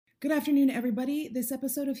Good afternoon, everybody. This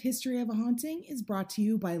episode of History of a Haunting is brought to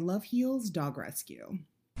you by Love Heals Dog Rescue.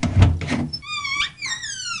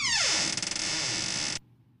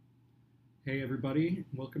 Hey everybody,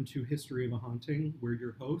 welcome to History of a Haunting. We're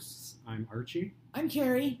your hosts. I'm Archie. I'm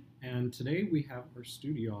Carrie. And today we have our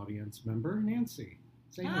studio audience member, Nancy.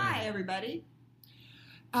 Say hi, everybody.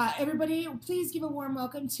 Everybody, please give a warm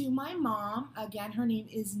welcome to my mom. Again, her name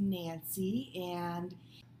is Nancy. And,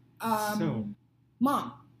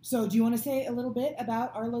 Mom, so do you want to say a little bit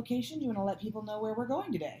about our location? Do you want to let people know where we're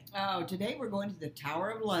going today? Oh, today we're going to the Tower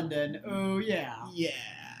of London. Oh, yeah. Yeah.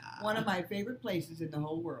 One of my favorite places in the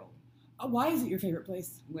whole world. Why is it your favorite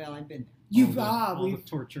place? Well, I've been there. You've all the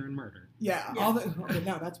torture and murder. Yeah.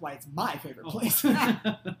 No, that's why it's my favorite place.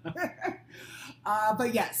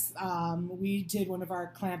 But yes, we did one of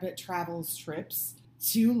our Clampett Travels trips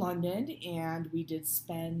to London, and we did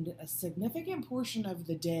spend a significant portion of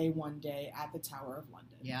the day one day at the Tower of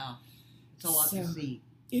London. Yeah. It's a lot to see.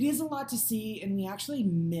 It is a lot to see, and we actually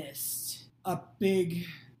missed a big,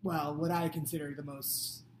 what I consider the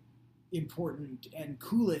most important and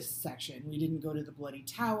coolest section. We didn't go to the Bloody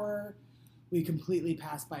Tower. We completely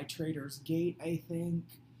passed by Trader's Gate, I think.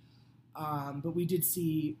 But we did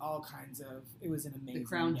see all kinds of, it was an amazing The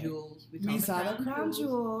crown day. jewels. We saw the crown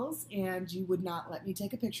jewels, and you would not let me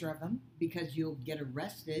take a picture of them. Because you'll get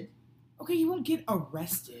arrested. Okay, you won't get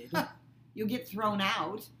arrested. You'll get thrown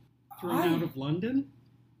out. Thrown out of London?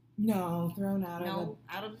 No, thrown out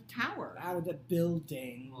out of the tower. Out of the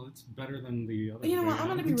building. Well, it's better than the other. You know what? I'm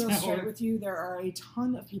going to be real tower. straight with you. There are a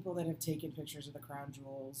ton of people that have taken pictures of the crown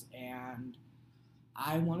jewels, and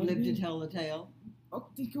I want Live to tell the tale. Oh,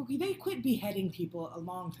 they quit beheading people a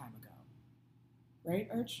long time ago. Right,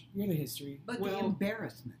 Arch? You're the history. But the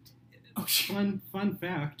embarrassment. Oh, fun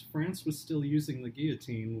fact, France was still using the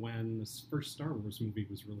guillotine when this first Star Wars movie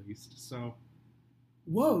was released, so...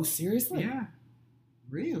 Whoa, seriously? Yeah.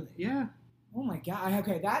 Really? Yeah. Oh my god.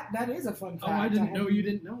 Okay, that is a fun fact. Oh, I didn't know you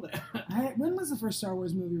didn't know that. When was the first Star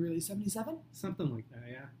Wars movie released? 77? Something like that,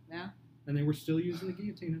 yeah. Yeah. And they were still using the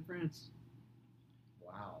guillotine in France.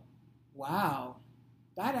 Wow.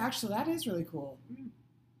 That is really cool.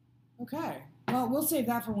 Okay. Well, we'll save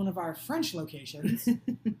that for one of our French locations.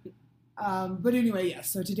 But anyway,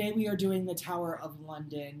 yes. So today we are doing the Tower of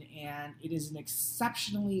London, and it is an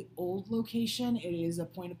exceptionally old location. It is a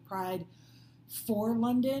point of pride for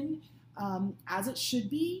London, as it should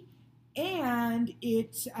be, and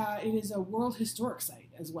it is a World Historic Site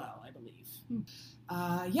as well, I believe.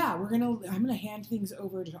 I'm gonna hand things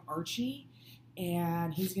over to Archie,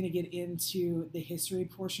 and he's gonna get into the history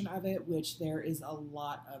portion of it, which there is a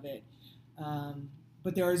lot of it,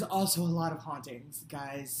 but there is also a lot of hauntings,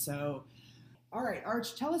 guys. So, all right,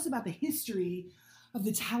 Arch, tell us about the history of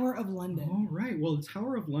the Tower of London. All right. Well, the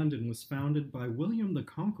Tower of London was founded by William the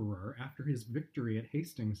Conqueror after his victory at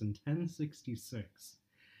Hastings in 1066.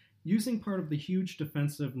 Using part of the huge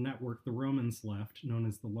defensive network the Romans left, known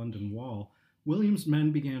as the London Wall, William's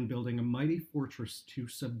men began building a mighty fortress to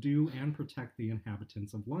subdue and protect the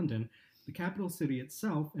inhabitants of London, the capital city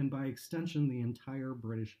itself, and by extension, the entire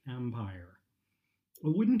British Empire. A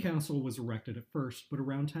wooden castle was erected at first, but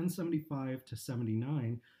around 1075 to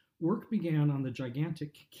 79, work began on the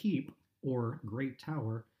gigantic keep, or Great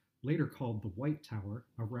Tower, later called the White Tower,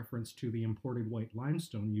 a reference to the imported white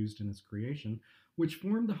limestone used in its creation, which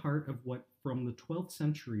formed the heart of what from the 12th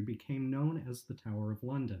century became known as the Tower of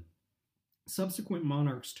London. Subsequent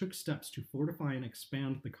monarchs took steps to fortify and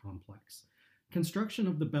expand the complex. Construction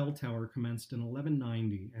of the bell tower commenced in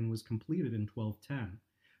 1190 and was completed in 1210.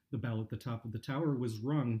 The bell at the top of the tower was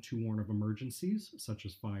rung to warn of emergencies, such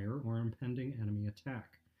as fire or impending enemy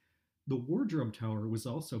attack. The wardrobe tower was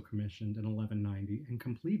also commissioned in 1190 and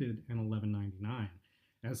completed in 1199.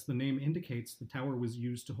 As the name indicates, the tower was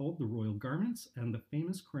used to hold the royal garments and the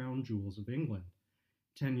famous crown jewels of England.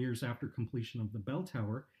 10 years after completion of the bell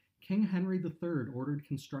tower, King Henry III ordered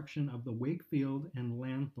construction of the Wakefield and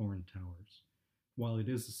Lanthorn towers. While it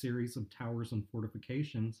is a series of towers and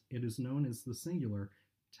fortifications, it is known as the singular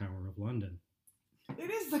Tower of London. It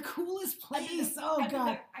is the coolest place. Oh,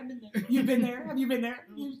 God. I've been there. You've been there? Have you been there?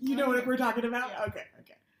 You know what we're talking about? Yeah.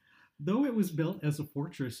 Okay. Though it was built as a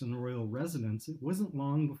fortress and royal residence, it wasn't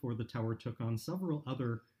long before the tower took on several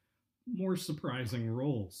other, more surprising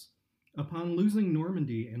roles. Upon losing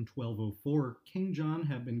Normandy in 1204, King John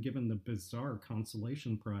had been given the bizarre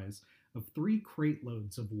consolation prize of 3 crate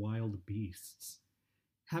loads of wild beasts.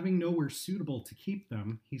 Having nowhere suitable to keep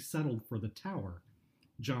them, he settled for the tower.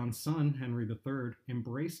 John's son, Henry III,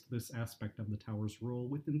 embraced this aspect of the tower's role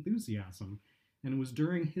with enthusiasm, and it was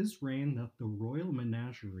during his reign that the royal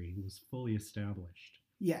menagerie was fully established.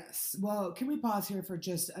 Yes. Well, can we pause here for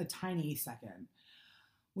just a tiny second?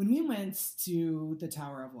 When we went to the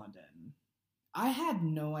Tower of London, I had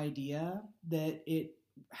no idea that it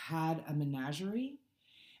had a menagerie.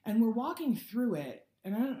 And we're walking through it,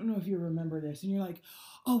 and I don't know if you remember this, and you're like,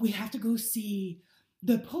 oh, we have to go see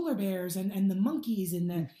the polar bears and the monkeys and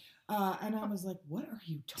the... and I was like, what are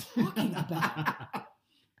you talking about?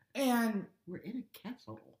 And we're in a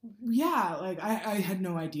castle. Yeah, like I had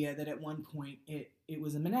no idea that at one point it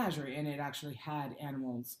was a menagerie and it actually had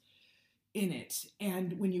animals in it.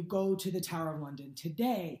 And when you go to the Tower of London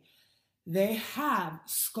today, they have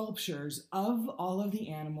sculptures of all of the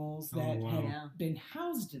animals that had been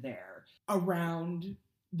housed there around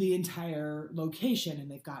the entire location. And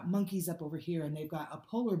they've got monkeys up over here, and they've got a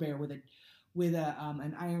polar bear with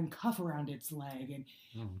an iron cuff around its leg,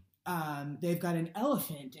 and they've got an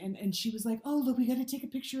elephant. And she was like, "Oh, look, we got to take a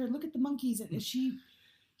picture. Look at the monkeys." And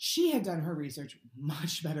she had done her research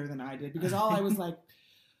much better than I did, because all I was like,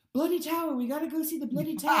 Bloody Tower, we got to go see the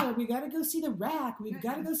Bloody Tower. We got to go see the Rack. We've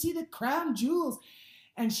got to go see the Crown Jewels.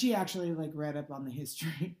 And she actually like read up on the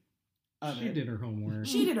history of it. She did her homework.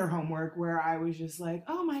 She did her homework, where I was just like,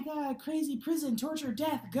 oh my God, crazy prison, torture,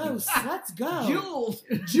 death, ghosts. Let's go. Jewels.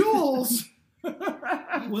 Jewels.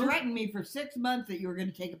 You threatened me for 6 months that you were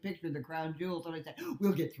going to take a picture of the Crown Jewels. And I said,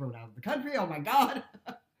 we'll get thrown out of the country. Oh my God.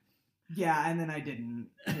 Yeah, and then I didn't.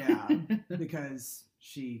 Yeah, because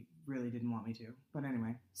she really didn't want me to. But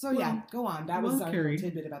anyway, so yeah, go on. That was our Carrie,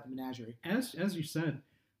 tidbit about the menagerie. As you said,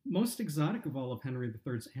 most exotic of all of Henry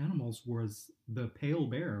III's animals was the pale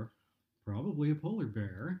bear, probably a polar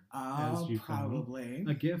bear. Oh, probably. Found,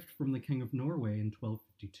 a gift from the King of Norway in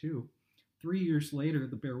 1252. 3 years later,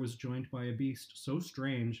 the bear was joined by a beast so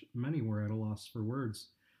strange, many were at a loss for words.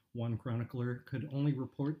 One chronicler could only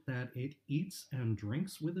report that it eats and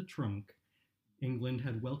drinks with a trunk. England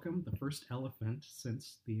had welcomed the first elephant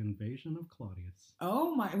since the invasion of Claudius.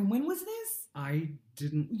 Oh my, when was this? I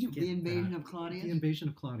didn't get The invasion that. of Claudius? The invasion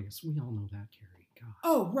of Claudius. We all know that, Carrie. God.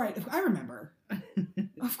 Oh, right. I remember.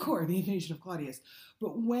 Of course, the invasion of Claudius.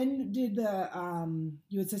 But when did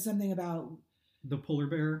you had said something about... The polar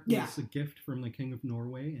bear was a gift from the King of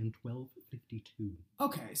Norway in 1252.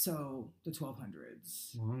 Okay, so the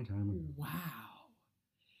 1200s. Long time ago. Wow.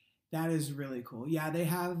 That is really cool. Yeah, they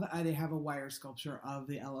have a wire sculpture of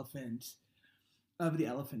the elephant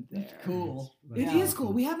there. Cool. It is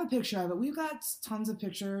cool. We have a picture of it. We've got tons of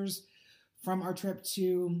pictures from our trip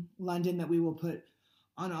to London that we will put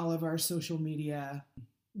on all of our social media.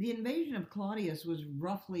 The invasion of Claudius was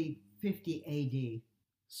roughly 50 AD.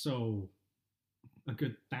 So a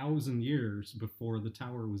good 1,000 years before the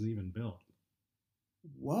tower was even built.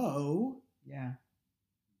 Whoa. Yeah.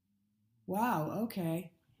 Wow,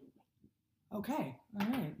 okay. Okay, all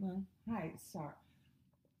right. Well, hi, sorry.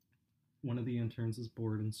 One of the interns is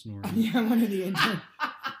bored and snoring. Yeah, one of the interns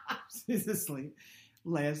is asleep.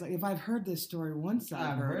 Leia's like, if I've heard this story once,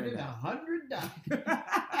 I've heard it 100 times.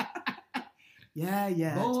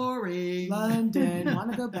 Yeah. Boring. London,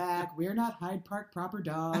 want to go back. We're not Hyde Park proper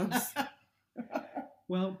dogs.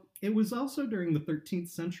 Well, it was also during the 13th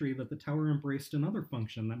century that the tower embraced another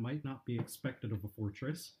function that might not be expected of a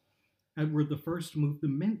fortress. Edward I moved the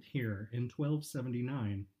mint here in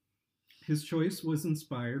 1279. His choice was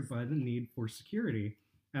inspired by the need for security.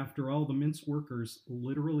 After all, the mint's workers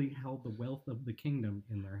literally held the wealth of the kingdom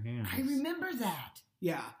in their hands. I remember that.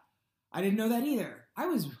 Yeah. I didn't know that either. I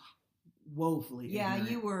was woefully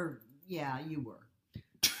ignorant. You were. Yeah, you were.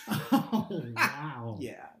 Oh, wow.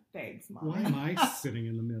 Yeah. Thanks, Mom. Why am I sitting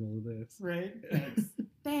in the middle of this? Right? Thanks.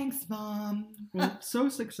 Thanks, Mom. Well, so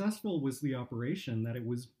successful was the operation that it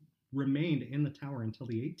remained in the tower until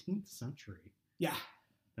the 18th century. Yeah.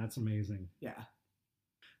 That's amazing. Yeah.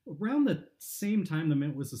 Around the same time the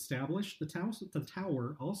mint was established, the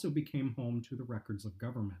tower also became home to the records of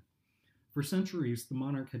government. For centuries, the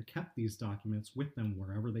monarch had kept these documents with them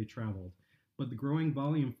wherever they traveled, but the growing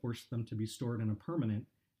volume forced them to be stored in a permanent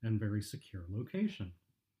and very secure location.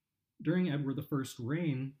 During Edward I's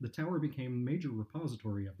reign, the tower became a major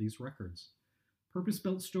repository of these records.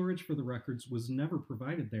 Purpose-built storage for the records was never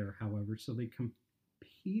provided there, however, so they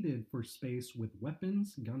competed for space with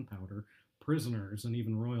weapons, gunpowder, prisoners, and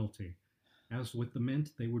even royalty. As with the mint,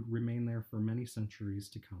 they would remain there for many centuries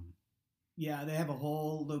to come. Yeah, they have a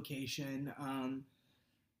whole location.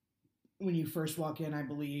 When you first walk in, I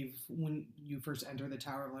believe, when you first enter the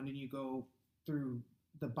Tower of London, you go through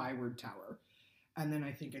the Byward Tower. And then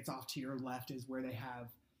I think it's off to your left is where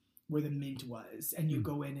where the mint was. And you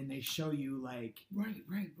go in and they show you like... Right.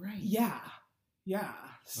 Yeah.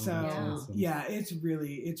 So, awesome. yeah, it's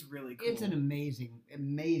really cool. It's an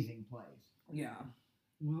amazing place. Yeah.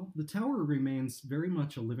 Well, the tower remains very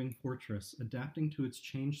much a living fortress, adapting to its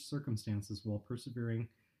changed circumstances while persevering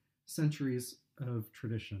centuries of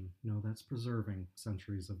tradition. No, that's preserving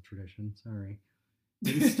centuries of tradition, sorry.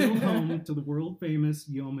 It is still home to the world-famous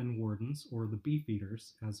yeoman wardens, or the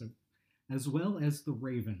beefeaters, as well as the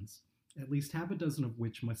ravens, at least half a dozen of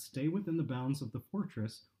which must stay within the bounds of the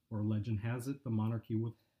fortress, or legend has it, the monarchy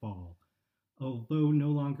will fall. Although no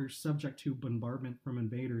longer subject to bombardment from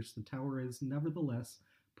invaders, the tower is nevertheless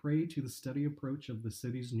prey to the steady approach of the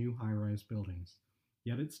city's new high-rise buildings.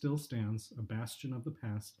 Yet it still stands, a bastion of the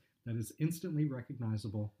past that is instantly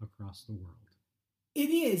recognizable across the world. It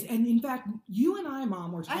is, and in fact, you and I,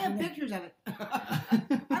 Mom, were talking. I have pictures of it.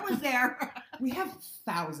 I was there. We have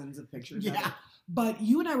thousands of pictures of it. Yeah. But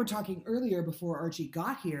you and I were talking earlier before Archie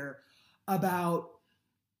got here about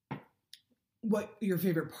what your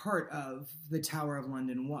favorite part of the Tower of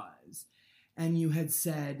London was. And you had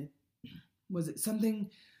said, was it something?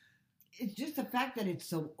 It's just the fact that it's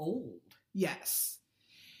so old. Yes.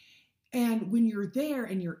 And when you're there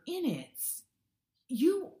and you're in it,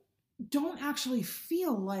 you don't actually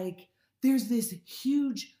feel like there's this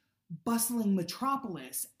huge bustling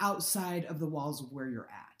metropolis outside of the walls of where you're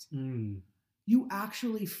at. You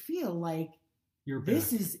actually feel like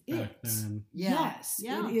this is it. Then. Yeah. Yes,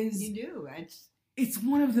 Yeah, it is. You do. It's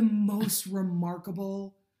one of the most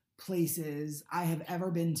remarkable places I have ever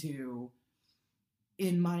been to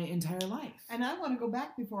in my entire life. And I want to go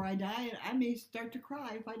back before I die, and I may start to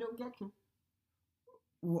cry if I don't get to.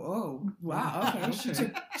 Whoa! Wow.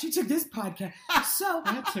 Okay. She took this podcast. So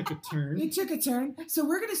that took a turn. It took a turn. So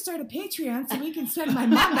we're gonna start a Patreon so we can send my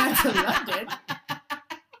mom back to London.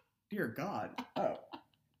 Dear God. Oh.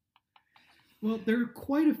 Well, there are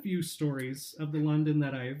quite a few stories of the London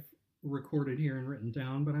that I've recorded here and written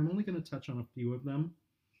down, but I'm only going to touch on a few of them.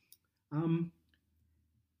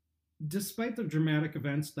 Despite the dramatic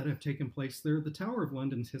events that have taken place there, the Tower of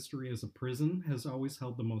London's history as a prison has always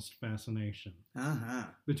held the most fascination.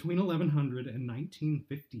 Between 1100 and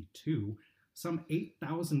 1952, some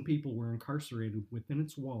 8,000 people were incarcerated within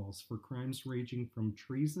its walls for crimes ranging from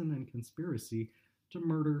treason and conspiracy to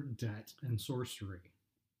murder, debt, and sorcery.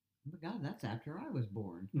 Oh my God, that's after I was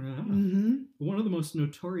born. One of the most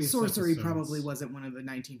notorious sorcery episodes, probably wasn't one of the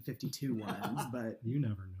 1952 ones, but you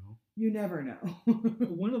never know. You never know.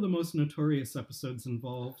 One of the most notorious episodes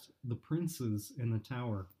involved the princes in the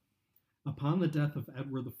tower. Upon the death of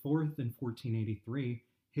Edward IV in 1483,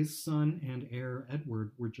 his son and heir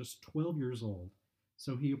Edward were just 12 years old,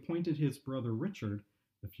 so he appointed his brother Richard,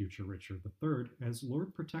 the future Richard III, as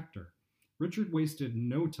Lord Protector. Richard wasted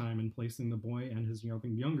no time in placing the boy and his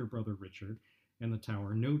younger brother Richard in the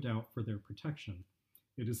tower, no doubt for their protection.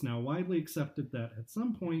 It is now widely accepted that at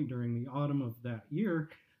some point during the autumn of that year,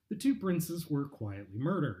 the two princes were quietly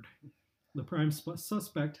murdered. The prime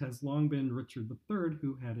suspect has long been Richard III,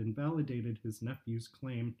 who had invalidated his nephew's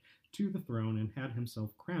claim to the throne and had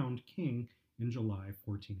himself crowned king in July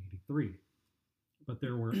 1483. But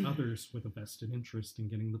there were others with a vested interest in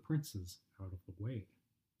getting the princes out of the way.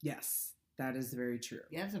 Yes, that is very true.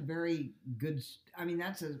 Yeah, that's a very good. I mean,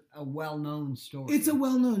 that's a well-known story. It's a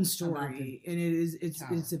well-known story, and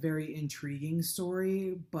it's a very intriguing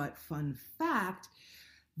story. But fun fact.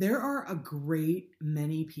 There are a great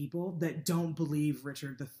many people that don't believe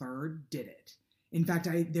Richard III did it. In fact,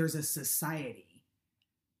 there's a society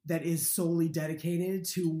that is solely dedicated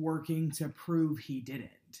to working to prove he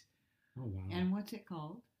didn't. Oh, wow. And what's it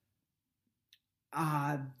called?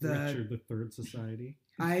 The Richard III Society?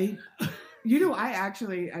 I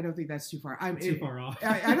don't think that's too far. Too far off.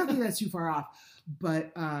 I don't think that's too far off,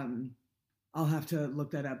 but I'll have to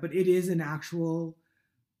look that up. But it is an actual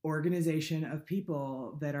organization of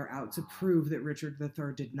people that are out to prove that Richard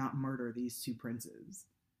III did not murder these two princes.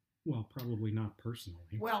 Well, probably not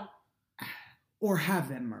personally. Well, or have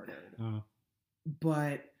them murdered.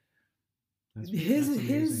 But that's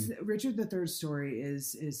his Richard III's story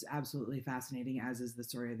is absolutely fascinating, as is the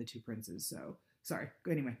story of the two princes. So sorry.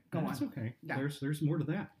 Anyway, go on. That's okay. Yeah. There's more to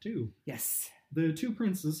that too. Yes. The two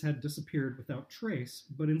princes had disappeared without trace,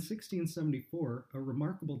 but in 1674, a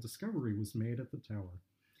remarkable discovery was made at the tower.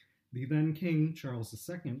 The then King Charles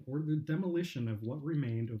II ordered the demolition of what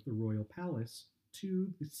remained of the royal palace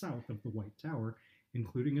to the south of the White Tower,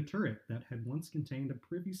 including a turret that had once contained a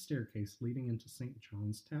privy staircase leading into St.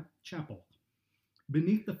 John's Chapel.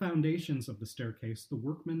 Beneath the foundations of the staircase, the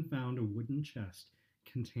workmen found a wooden chest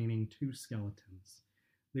containing two skeletons.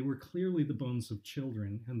 They were clearly the bones of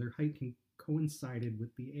children, and their height coincided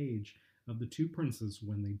with the age of the two princes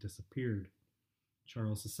when they disappeared.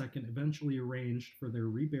 Charles II eventually arranged for their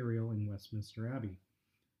reburial in Westminster Abbey.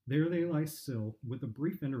 There they lie still, with a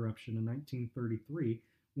brief interruption in 1933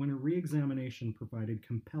 when a re-examination provided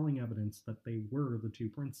compelling evidence that they were the two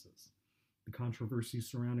princes. The controversy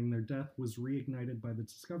surrounding their death was reignited by the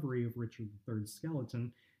discovery of Richard III's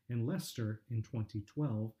skeleton in Leicester in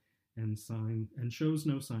 2012 and shows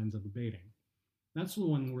no signs of abating. That's the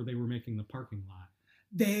one where they were making the parking lot.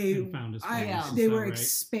 They found his they were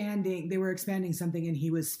expanding something, and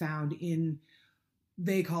he was found in.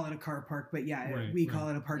 They call it a car park, but we call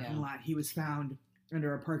it a parking lot. He was found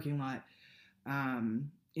under a parking lot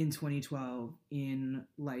in 2012 in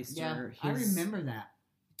Leicester. Yeah, I remember that.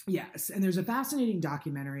 Yes, and there's a fascinating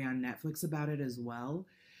documentary on Netflix about it as well.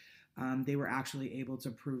 They were actually able to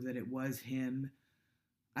prove that it was him.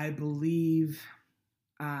 I believe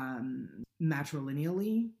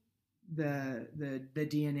matrilineally, the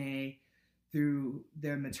DNA through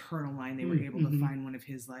their maternal line, they were able to find one of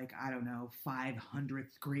his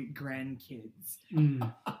 500th great grandkids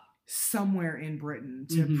somewhere in Britain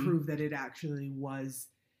to prove that it actually was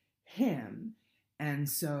him. And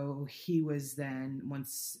so he was then,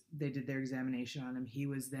 once they did their examination on him, he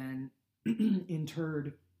was then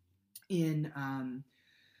interred in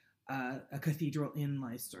a cathedral in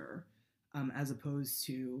Leicester, as opposed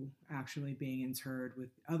to actually being interred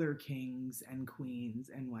with other kings and queens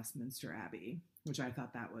in Westminster Abbey, which I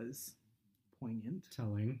thought that was poignant.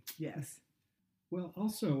 Telling. Yes. Well,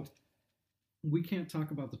 also, we can't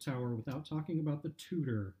talk about the tower without talking about the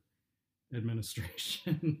Tudor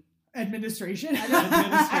administration. Administration?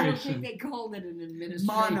 I don't think they called it an administration.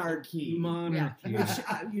 Monarchy. Monarchy. Which,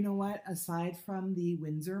 you know what? Aside from the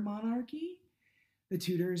Windsor monarchy, the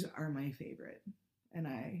Tudors are my favorite. And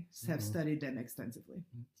I have studied them extensively.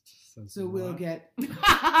 So we'll get...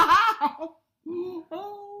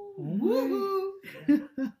 Woohoo! Okay.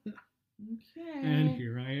 And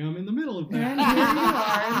here I am in the middle of that. And here you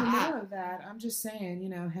are in the middle of that. I'm just saying,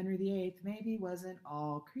 Henry VIII maybe wasn't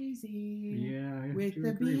all crazy. Yeah, I with do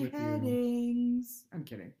the agree beheadings. I'm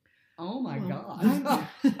kidding. Oh my God.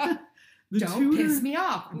 Don't piss me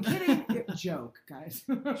off. I'm kidding. Joke, guys.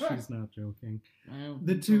 She's not joking.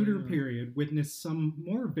 The Tudor period witnessed some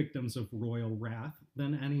more victims of royal wrath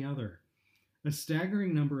than any other. A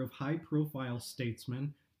staggering number of high-profile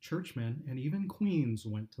statesmen, churchmen, and even queens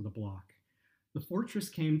went to the block. The fortress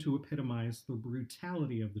came to epitomize the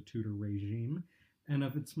brutality of the Tudor regime and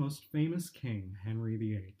of its most famous king, Henry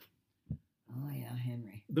VIII. Oh yeah,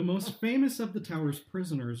 Henry. The most famous of the tower's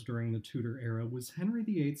prisoners during the Tudor era was Henry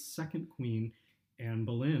VIII's second queen, Anne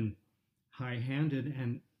Boleyn. High-handed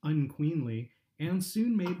and unqueenly, Anne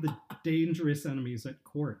soon made the dangerous enemies at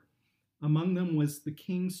court. Among them was the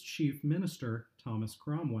king's chief minister, Thomas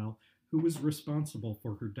Cromwell, who was responsible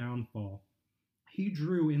for her downfall. He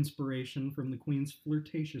drew inspiration from the queen's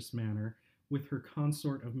flirtatious manner with her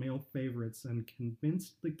consort of male favorites and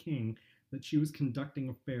convinced the king that she was conducting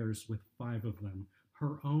affairs with 5 of them,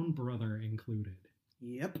 her own brother included.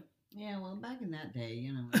 Yep. Yeah, well, back in that day,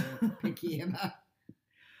 they were picky about...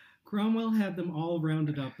 Cromwell had them all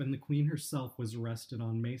rounded up, and the queen herself was arrested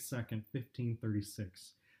on May 2nd,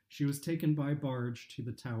 1536. She was taken by barge to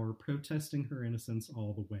the Tower, protesting her innocence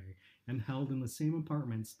all the way, and held in the same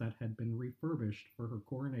apartments that had been refurbished for her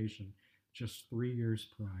coronation just 3 years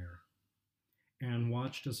prior. Anne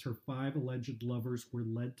watched as her 5 alleged lovers were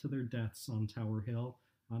led to their deaths on Tower Hill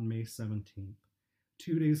on May 17th.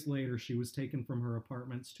 2 days later, she was taken from her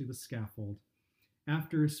apartments to the scaffold.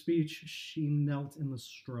 After a speech, she knelt in the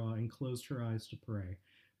straw and closed her eyes to pray.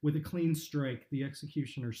 With a clean strike, the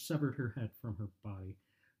executioner severed her head from her body.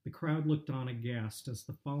 The crowd looked on aghast as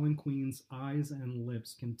the fallen queen's eyes and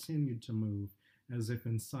lips continued to move, as if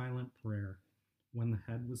in silent prayer, when the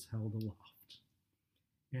head was held aloft.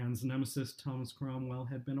 Anne's nemesis, Thomas Cromwell,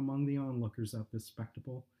 had been among the onlookers at this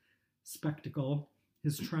spectacle.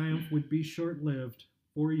 His triumph would be short-lived.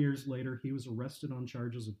 4 years later, he was arrested on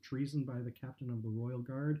charges of treason by the captain of the Royal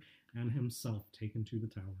Guard and himself taken to the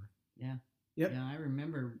Tower. Yeah. Yep. Yeah, I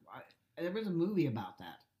remember. There was a movie about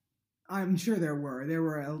that. I'm sure there were. There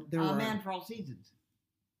were. Man for All Seasons.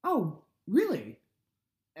 Oh, really?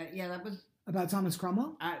 Yeah, that was about Thomas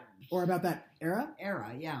Cromwell, or about that era.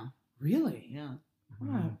 Era, yeah. Really? Yeah.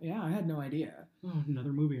 Yeah, I had no idea. Oh,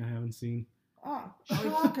 another movie I haven't seen. Oh,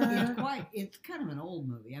 shocker! It's kind of an old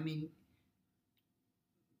movie. I mean,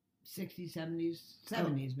 60s,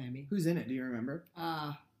 70s maybe. Who's in it? Do you remember?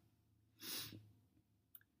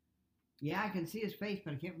 Yeah, I can see his face,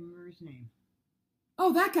 but I can't remember his name.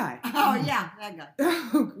 Oh, that guy. Oh, yeah, that guy.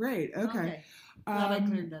 Oh, great. Okay. Glad I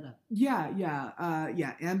cleared that up. Yeah.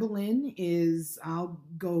 Anne Boleyn is, I'll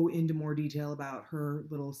go into more detail about her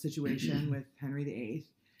little situation with Henry VIII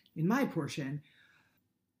in my portion.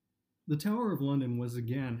 The Tower of London was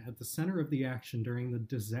again at the center of the action during the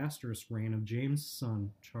disastrous reign of James'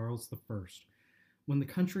 son, Charles I, when the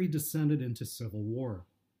country descended into civil war.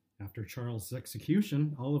 After Charles'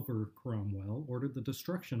 execution, Oliver Cromwell ordered the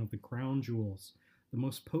destruction of the crown jewels, the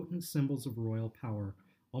most potent symbols of royal power,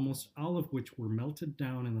 almost all of which were melted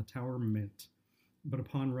down in the Tower Mint. But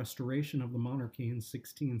upon restoration of the monarchy in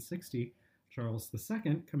 1660, Charles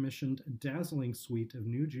II commissioned a dazzling suite of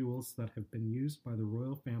new jewels that have been used by the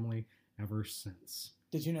royal family ever since.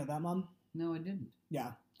 Did you know that, Mom? No, I didn't.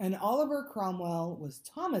 Yeah. And Oliver Cromwell was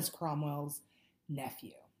Thomas Cromwell's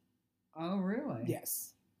nephew. Oh, really?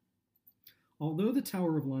 Yes. Although the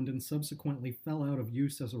Tower of London subsequently fell out of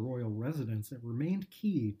use as a royal residence, it remained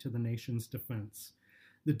key to the nation's defense.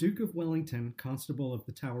 The Duke of Wellington, constable of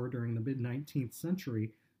the tower during the mid-19th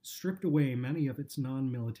century, stripped away many of its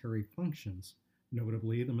non-military functions,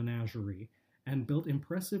 notably the menagerie, and built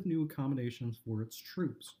impressive new accommodations for its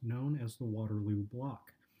troops, known as the Waterloo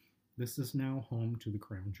Block. This is now home to the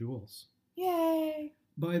crown jewels. Yay!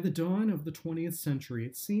 By the dawn of the 20th century,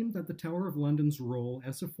 it seemed that the Tower of London's role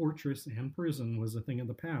as a fortress and prison was a thing of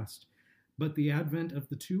the past, but the advent of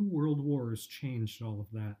the two world wars changed all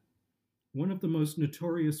of that. One of the most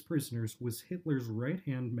notorious prisoners was Hitler's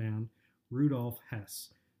right-hand man, Rudolf Hess,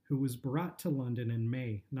 who was brought to London in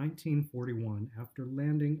May 1941 after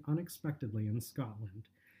landing unexpectedly in Scotland.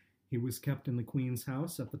 He was kept in the Queen's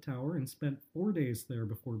house at the Tower and spent 4 days there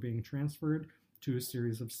before being transferred to a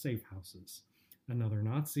series of safe houses. Another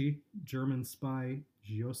Nazi, German spy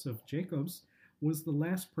Joseph Jacobs, was the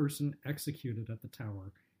last person executed at the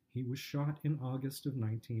Tower. He was shot in August of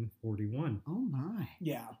 1941. Oh, my.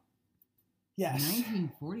 Yeah. Yes.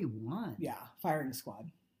 1941? Yeah. Firing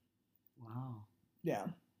squad. Wow. Yeah.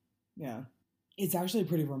 Yeah. It's actually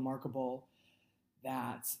pretty remarkable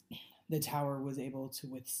that the Tower was able to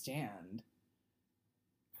withstand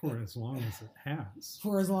For as long as it has.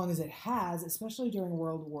 For as long as it has, especially during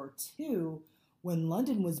World War II, when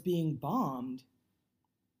London was being bombed.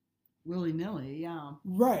 Willy-nilly, yeah.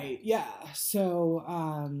 Right, yeah. So,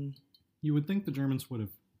 You would think the Germans would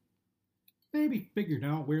have maybe figured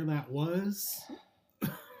out where that was.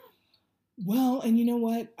 Well, and you know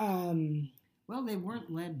what? Well, they weren't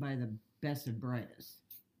led by the best and brightest.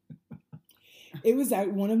 It was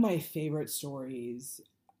one of my favorite stories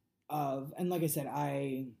of, and like I said,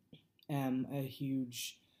 I am a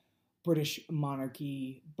huge British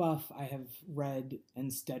monarchy buff. I have read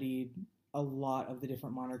and studied a lot of the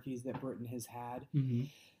different monarchies that Britain has had.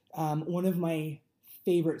 Mm-hmm. One of my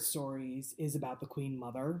favorite stories is about the Queen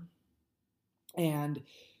Mother. And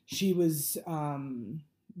she was,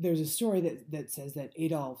 there's a story that says that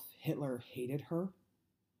Adolf Hitler hated her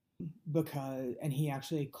and he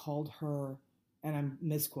actually called her, and I'm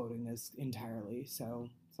misquoting this entirely, so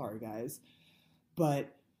sorry guys,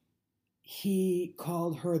 but he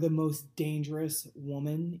called her the most dangerous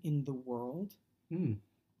woman in the world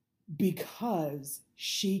because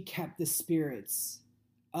she kept the spirits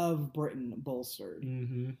of Britain bolstered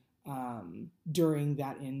during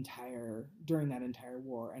that entire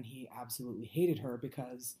war, and he absolutely hated her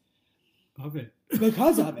because of it.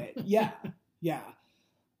 Yeah.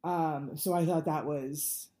 So I thought that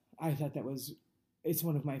was it's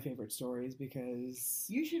one of my favorite stories because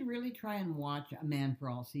you should really try and watch A Man for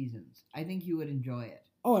All Seasons. I think you would enjoy it.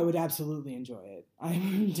 Oh, I would absolutely enjoy it.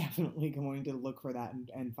 I'm definitely going to look for that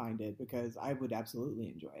and find it because I would absolutely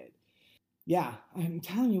enjoy it. Yeah, I'm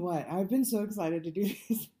telling you what, I've been so excited to do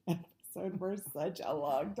this episode for such a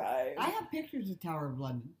long time. I have pictures of Tower of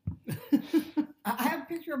London. I have a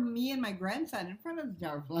picture of me and my grandson in front of the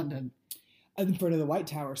Tower of London. In front of the White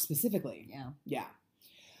Tower specifically. Yeah. Yeah.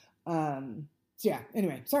 So yeah,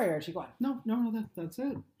 anyway, sorry Archie, go on. No, that's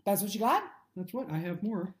it. That's what you got? That's what, I have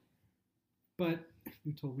more. But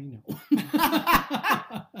you told me no.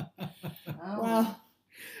 Well,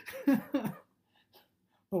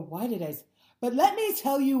 but let me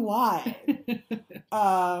tell you why.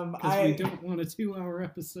 Because we don't want a 2-hour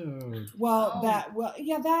episode. Well,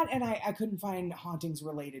 that and I couldn't find hauntings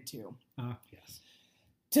related to. Yes.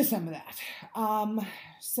 To some of that.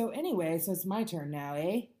 So anyway, so it's my turn now,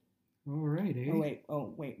 eh? All right, eh?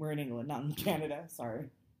 Oh, wait, we're in England, not in Canada. Sorry.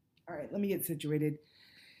 All right, let me get situated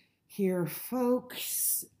here,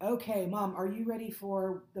 folks. Okay, Mom, are you ready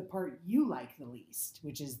for the part you like the least,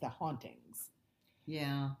 which is the hauntings?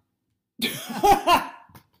 Yeah.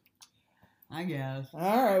 I guess.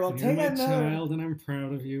 All right, well, You're take my a note. Child, and I'm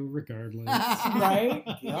proud of you regardless. Right?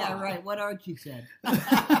 Yeah, right. What Archie said.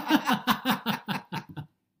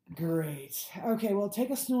 Great. Okay, well, take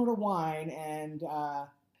a snort of wine and...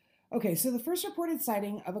 Okay, so the first reported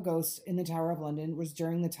sighting of a ghost in the Tower of London was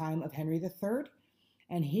during the time of Henry III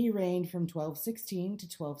and he reigned from 1216 to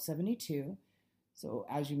 1272. So,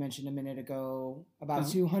 as you mentioned a minute ago, about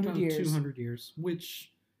 200 years. 200 years,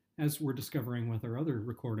 which, as we're discovering with our other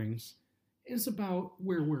recordings, is about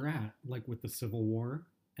where we're at, like with the Civil War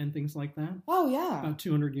and things like that. Oh, yeah. About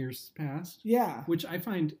 200 years past. Yeah. Which I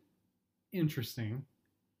find interesting.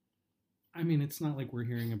 I mean, it's not like we're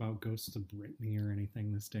hearing about ghosts of Brittany or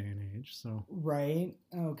anything this day and age, so. Right?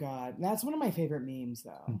 Oh, God. That's one of my favorite memes,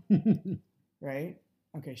 though. Right?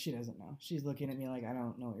 Okay, she doesn't know. She's looking at me like, I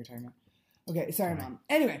don't know what you're talking about. Okay, sorry, Mom.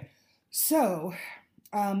 Anyway, so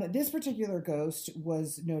this particular ghost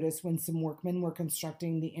was noticed when some workmen were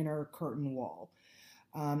constructing the inner curtain wall.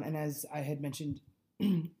 And as I had mentioned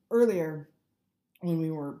earlier,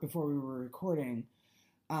 before we were recording,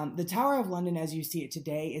 the Tower of London, as you see it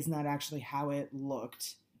today, is not actually how it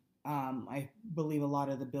looked. I believe a lot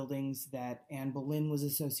of the buildings that Anne Boleyn was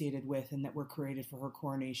associated with and that were created for her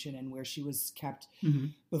coronation and where she was kept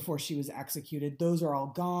before she was executed, those are all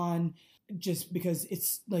gone. Just because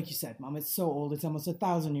it's, like you said, Mom, it's so old. It's almost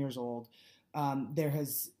 1,000 years old.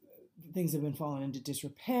 Things have been fallen into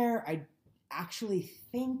disrepair. I actually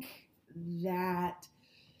think that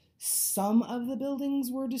some of the buildings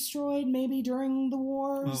were destroyed maybe during the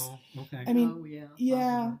wars. Oh, okay. I mean,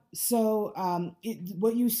 yeah. So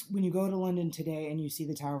when you go to London today and you see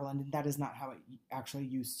the Tower of London, that is not how it actually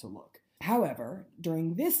used to look. However,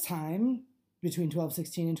 during this time, between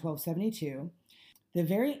 1216 and 1272, the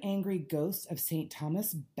very angry ghost of St.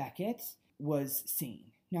 Thomas Becket was seen.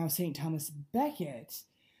 Now, St. Thomas Becket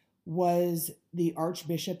was the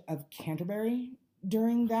Archbishop of Canterbury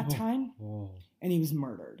during that time, and he was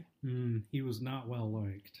murdered. He was not well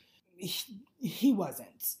liked. He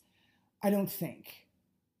wasn't, I don't think.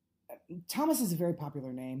 Thomas is a very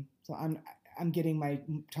popular name, so I'm getting my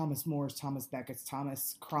Thomas More's, Thomas Becket's,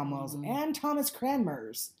 Thomas Cromwell's, and Thomas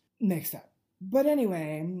Cranmer's mixed up. But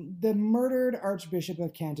anyway, the murdered Archbishop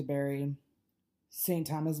of Canterbury, St.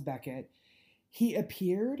 Thomas Becket, he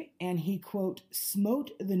appeared and he, quote,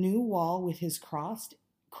 smote the new wall with his cross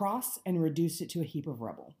and reduced it to a heap of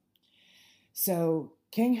rubble. So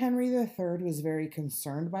King Henry III was very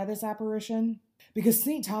concerned by this apparition because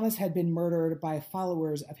St. Thomas had been murdered by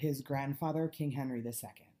followers of his grandfather, King Henry II.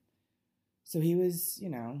 So he was,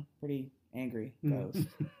 pretty angry ghost,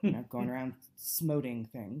 going around smoting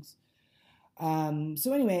things.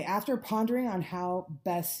 So anyway, after pondering on how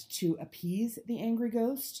best to appease the angry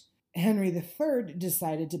ghost, Henry III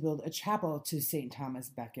decided to build a chapel to St. Thomas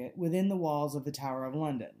Becket within the walls of the Tower of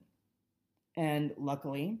London. And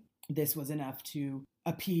luckily, this was enough to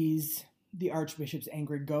appease the Archbishop's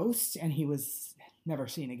angry ghost, and he was never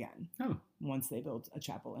seen again once they built a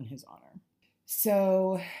chapel in his honor.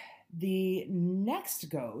 So the next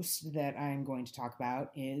ghost that I'm going to talk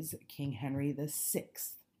about is King Henry VI.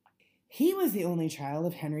 He was the only child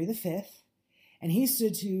of Henry V, and he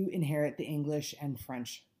stood to inherit the English and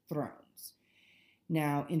French thrones.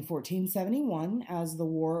 Now, in 1471, as the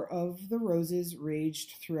War of the Roses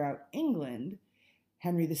raged throughout England,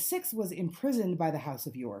 Henry VI was imprisoned by the House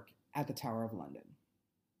of York at the Tower of London.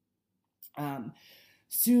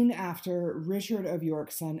 Soon after, Richard of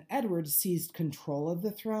York's son Edward seized control of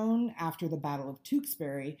the throne after the Battle of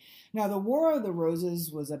Tewkesbury. Now, the War of the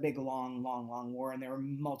Roses was a big, long war, and there were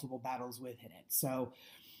multiple battles within it. So,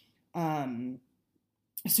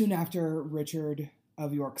 soon after Richard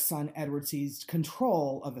of York's son Edward seized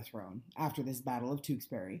control of the throne after this Battle of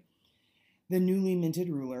Tewkesbury, the newly minted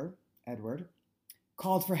ruler, Edward,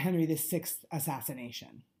 called for Henry VI's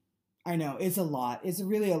assassination. I know, it's a lot. It's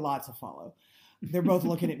really a lot to follow. They're both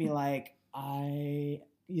looking at me like,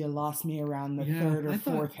 you lost me around the third or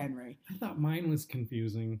fourth Henry. I thought mine was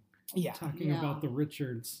confusing. Yeah. Talking about the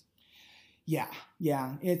Richards. Yeah,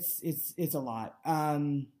 it's a lot.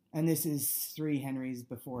 And this is 3 Henrys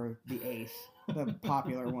before the 8th, the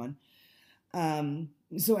popular one.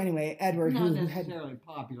 So anyway, Edward, not who necessarily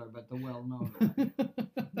popular, but the well-known.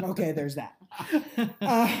 Okay, there's that.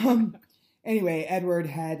 Anyway, Edward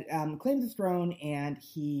had claimed the throne, and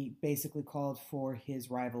he basically called for his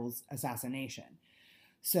rival's assassination.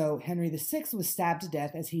 So Henry VI was stabbed to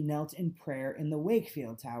death as he knelt in prayer in the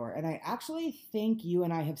Wakefield Tower. And I actually think you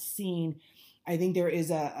and I have seen, I think there is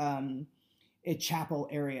a chapel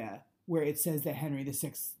area where it says that Henry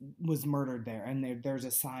VI was murdered there. And there's a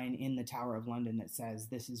sign in the Tower of London that says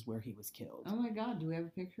this is where he was killed. Oh my God, do we have a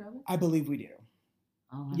picture of it? I believe we do.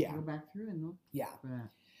 I'll have to go back through and look for that.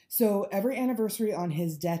 So every anniversary on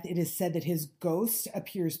his death, it is said that his ghost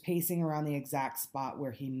appears pacing around the exact spot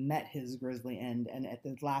where he met his grisly end, and at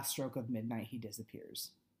the last stroke of midnight, he disappears.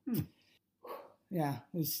 Yeah,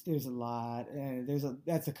 there's a lot.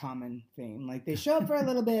 That's a common thing. Like, they show up for a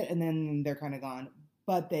little bit, and then they're kind of gone.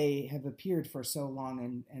 but they have appeared for so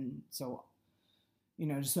long and so,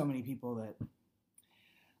 just so many people that,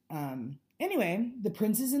 anyway, the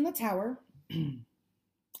princes in the tower,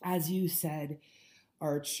 as you said,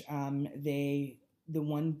 Arch, the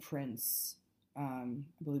one prince, I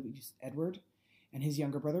believe it was Edward, and his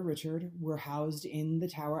younger brother Richard were housed in the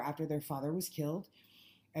tower after their father was killed.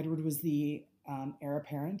 Edward was the heir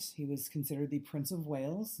apparent. He was considered the Prince of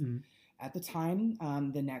Wales at the time,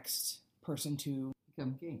 the next person to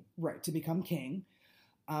become king. Right, to become king.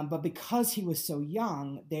 But because he was so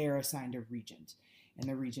young, they are assigned a regent. And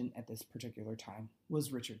the regent at this particular time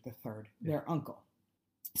was Richard III, their uncle.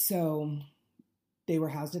 So they were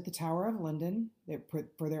housed at the Tower of London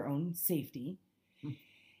for their own safety.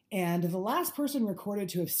 And the last person recorded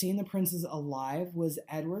to have seen the princes alive was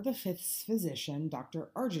Edward V's physician, Dr.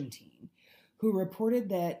 Argentine, who reported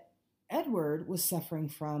that Edward was suffering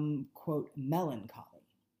from, quote, melancholy.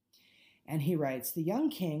 And he writes, the young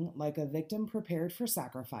king, like a victim prepared for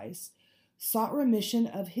sacrifice, sought remission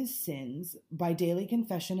of his sins by daily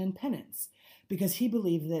confession and penance, because he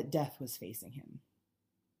believed that death was facing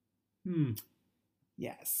him.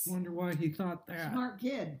 Yes. Wonder why he thought that. Smart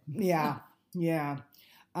kid. Yeah.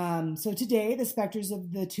 So today, the specters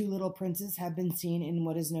of the two little princes have been seen in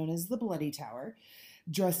what is known as the Bloody Tower,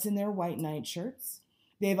 dressed in their white nightshirts.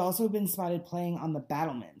 They've also been spotted playing on the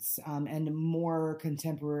battlements, and more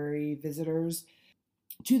contemporary visitors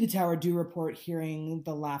to the tower do report hearing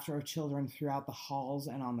the laughter of children throughout the halls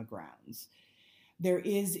and on the grounds. There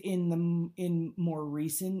is in more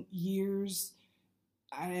recent years,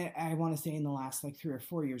 I want to say in the last 3 or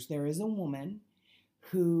 4 years, there is a woman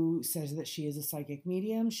who says that she is a psychic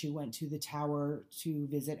medium. She went to the tower to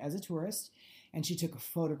visit as a tourist, and she took a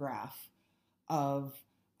photograph of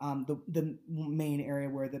the main area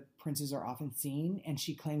where the princes are often seen, and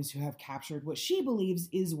she claims to have captured what she believes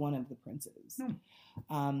is one of the princes.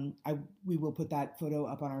 We will put that photo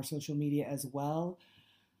up on our social media as well.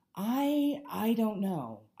 I don't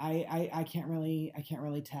know. I can't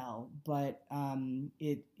really tell, but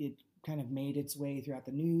it kind of made its way throughout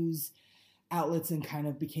the news outlets and kind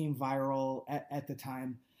of became viral at the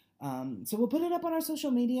time. So we'll put it up on our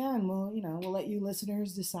social media, and we'll let you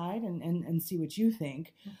listeners decide and see what you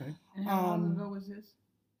think. Okay. And how long ago was this?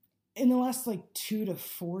 In the last 2 to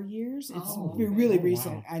 4 years. It's okay. really Oh,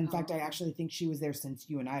 recent. wow. In fact, I actually think she was there since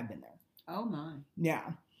you and I have been there. Oh my.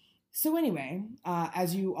 Yeah. So anyway,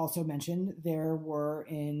 as you also mentioned, there were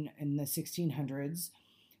in the 1600s,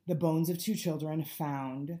 the bones of 2 children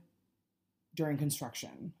found during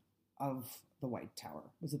construction of the White Tower.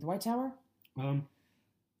 Was it the White Tower?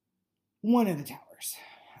 One of the towers.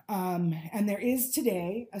 And there is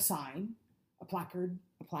today a sign, a plaque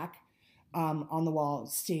on the wall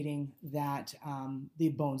stating that the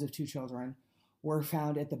bones of 2 children were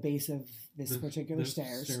found at the base of this particular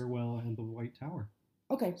stairs. Stairwell and the White Tower.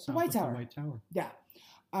 Okay, the White Tower. The White Tower. Yeah.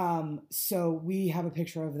 So we have a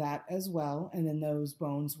picture of that as well. And then those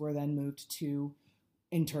bones were then moved to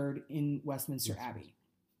interred in Westminster Abbey.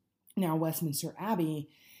 Now, Westminster Abbey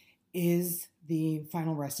is the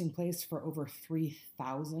final resting place for over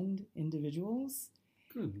 3,000 individuals.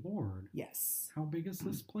 Good Lord. Yes. How big is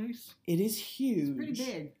this place? It is huge. It's pretty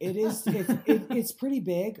big. It is. It's pretty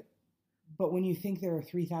big. But when you think there are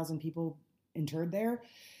 3,000 people interred there,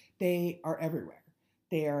 they are everywhere.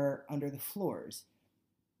 They are under the floors.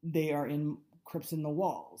 They are in crypts in the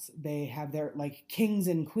walls. They have their, kings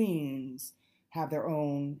and queens have their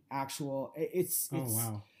own actual, it's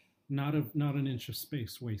wow. Not an inch of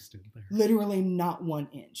space wasted there. Literally not 1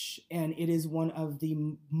 inch. And it is one of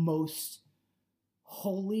the most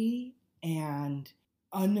holy and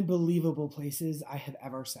unbelievable places I have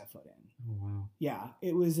ever set foot in. Oh, wow. Yeah,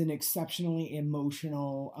 it was an exceptionally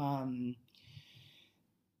emotional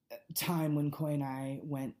time when Coy and I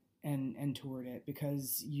went and toured it,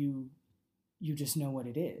 because you just know what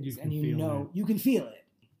it is, and you can feel it.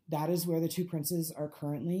 That is where the 2 princes are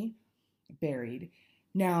currently buried.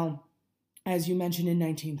 Now, as you mentioned, in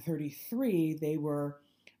 1933, they were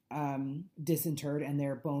disinterred and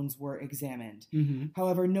their bones were examined. Mm-hmm.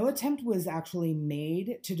 However, no attempt was actually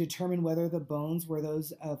made to determine whether the bones were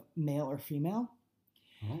those of male or female,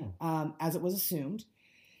 as it was assumed.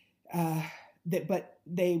 But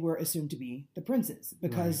they were assumed to be the princes,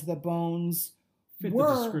 because the bones fit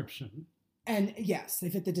were the description. And yes, they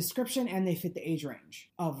fit the description and they fit the age range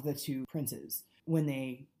of the 2 princes when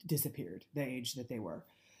they disappeared, the age that they were.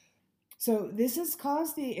 So this has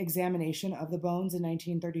caused the examination of the bones in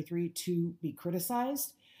 1933 to be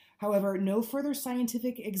criticized. However, no further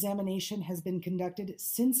scientific examination has been conducted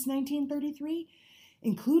since 1933,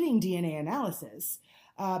 including DNA analysis,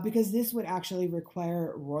 because this would actually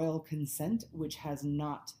require royal consent, which has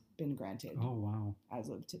not been granted. Oh, wow. As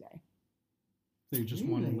of today. They just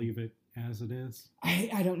want to leave it as it is?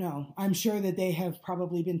 I don't know. I'm sure that they have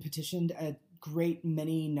probably been petitioned a great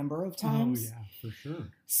many number of times. Oh, yeah, for sure.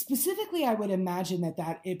 Specifically, I would imagine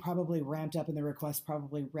that it probably ramped up, and the request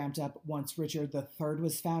probably ramped up once Richard III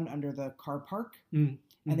was found under the car park. Mm.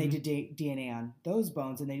 And they did DNA on those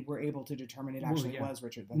bones, and they were able to determine it actually was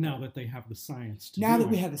Richard III. Now that they have the science Now that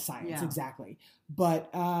we have the science, exactly.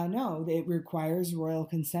 But no, it requires royal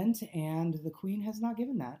consent, and the Queen has not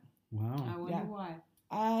given that. Wow. I wonder why.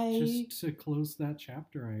 Just to close that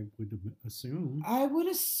chapter, I would assume. I would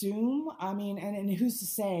assume. I mean, and who's to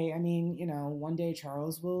say? I mean, one day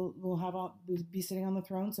Charles will be sitting on the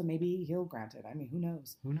throne, so maybe he'll grant it. I mean, who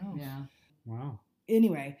knows? Who knows? Yeah. Wow.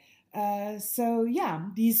 Anyway, so yeah,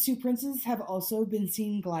 these two princes have also been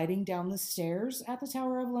seen gliding down the stairs at the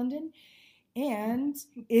Tower of London, and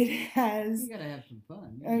it has. You gotta have some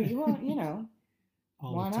fun. Well,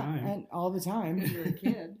 all why the not? time. And all the time. When you're a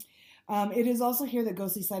kid. It is also here that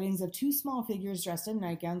ghostly sightings of two small figures dressed in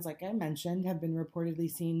nightgowns, like I mentioned, have been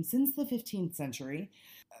reportedly seen since the 15th century.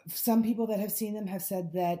 Some people that have seen them have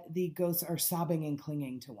said that the ghosts are sobbing and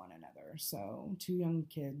clinging to one another. So, two young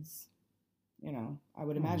kids, I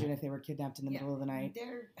would imagine if they were kidnapped in the middle of the night.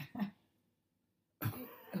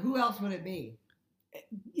 Who else would it be?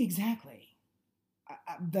 Exactly.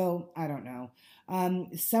 Though, I don't know.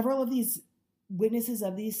 Several of these witnesses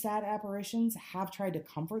of these sad apparitions have tried to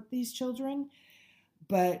comfort these children,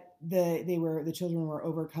 but the children were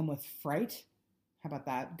overcome with fright. How about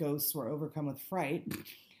that? Ghosts were overcome with fright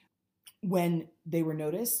when they were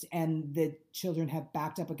noticed, and the children have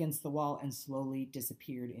backed up against the wall and slowly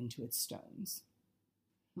disappeared into its stones.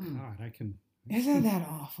 God, Isn't that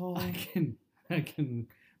awful? I can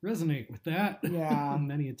resonate with that. Yeah.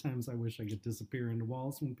 Many a times I wish I could disappear into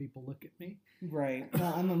walls when people look at me. Right.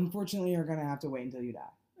 Well, unfortunately, you're going to have to wait until you die.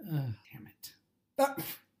 Damn it.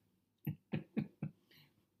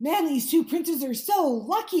 Man, these two princes are so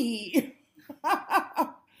lucky.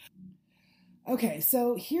 Okay,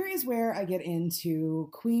 so here is where I get into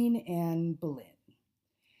Queen Anne Boleyn.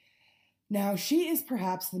 Now, she is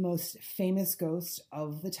perhaps the most famous ghost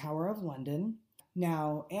of the Tower of London.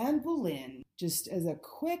 Now, Anne Boleyn, just as a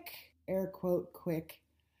quick, air quote, quick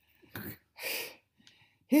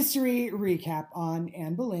history recap on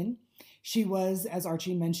Anne Boleyn. She was, as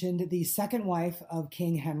Archie mentioned, the second wife of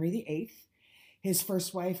King Henry VIII, his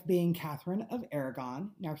first wife being Catherine of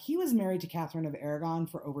Aragon. Now, he was married to Catherine of Aragon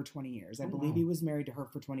for over 20 years. I believe he was married to her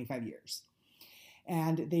for 25 years.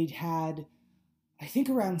 And they'd had, I think,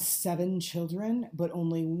 around 7 children, but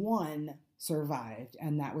only one survived,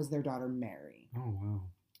 and that was their daughter Mary. Oh, wow.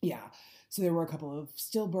 Yeah. So there were a couple of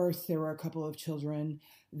stillbirths. There were a couple of children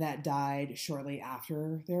that died shortly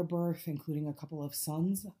after their birth, including a couple of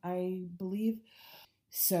sons, I believe.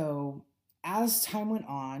 So as time went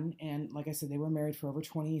on, and like I said, they were married for over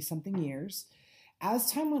 20-something years.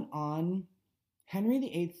 As time went on, Henry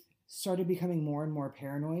VIII started becoming more and more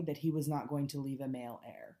paranoid that he was not going to leave a male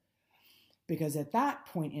heir. Because at that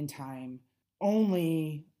point in time,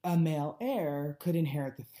 only a male heir could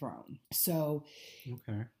inherit the throne. So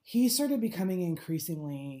he started becoming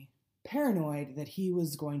increasingly paranoid that he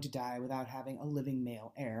was going to die without having a living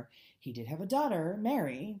male heir. He did have a daughter,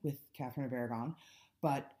 Mary, with Catherine of Aragon,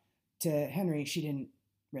 but to Henry, she didn't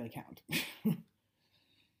really count.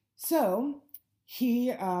 So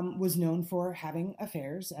he was known for having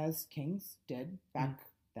affairs, as kings did back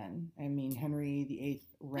then. I mean, Henry VIII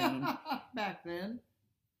reigned. Back then.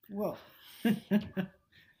 Well.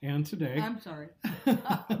 And today. I'm sorry.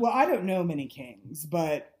 Well, I don't know many kings,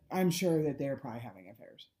 but I'm sure that they're probably having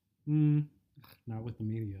affairs. Not with the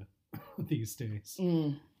media these days.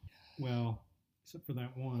 Well, except for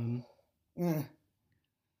that one.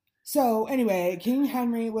 So anyway, King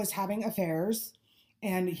Henry was having affairs,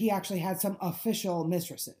 and he actually had some official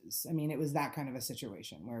mistresses. I mean, it was that kind of a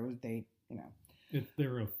situation where they,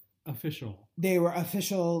 they're official. They were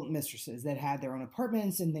official mistresses that had their own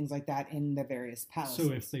apartments and things like that in the various palaces.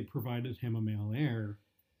 So if they provided him a male heir...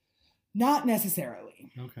 Not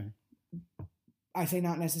necessarily. Okay. I say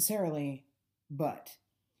not necessarily, but...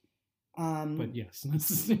 but yes,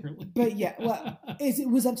 necessarily. But yeah, well, it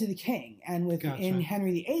was up to the king. And in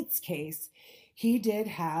Henry VIII's case, he did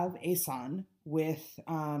have a son with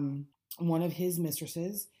one of his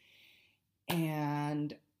mistresses,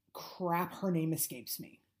 and crap, her name escapes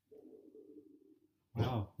me.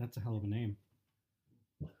 Wow, that's a hell of a name.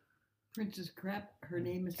 Princess Crap, her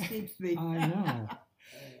name escapes me. I know.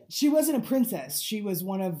 She wasn't a princess. She was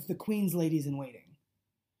one of the queen's ladies in waiting.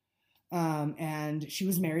 And she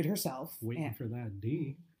was married herself. Waiting for that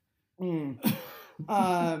D.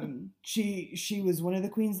 She was one of the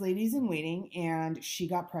queen's ladies in waiting, and she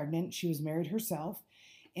got pregnant. She was married herself,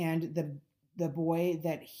 and the boy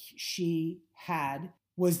that she had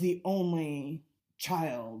was the only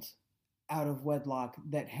child out of wedlock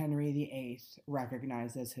that Henry VIII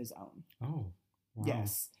recognized as his own. Oh, wow.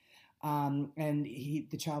 Yes. And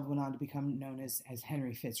the child went on to become known as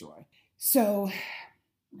Henry Fitzroy. So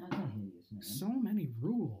so many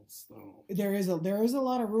rules, though. there is a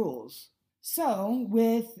lot of rules. So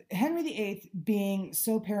with Henry VIII being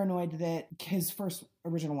so paranoid that his first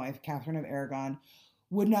original wife, Catherine of Aragon,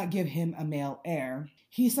 would not give him a male heir,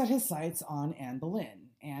 he set his sights on Anne Boleyn.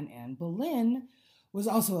 And Anne Boleyn was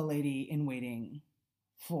also a lady in waiting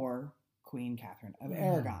for Queen Catherine of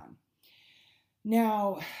Aragon.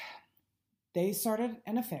 Now, they started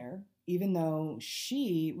an affair, even though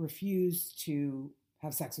she refused to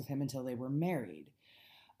have sex with him until they were married.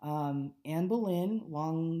 Anne Boleyn,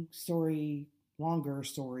 longer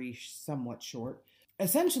story, somewhat short,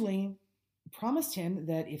 essentially promised him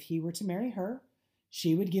that if he were to marry her,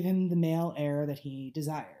 she would give him the male heir that he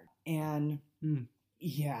desired. And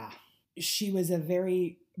yeah, she was a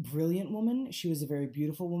very brilliant woman. She was a very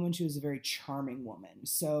beautiful woman. She was a very charming woman.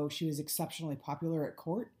 So she was exceptionally popular at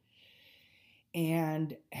court.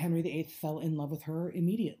 And Henry VIII fell in love with her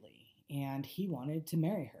immediately. And he wanted to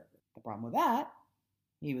marry her. The problem with that,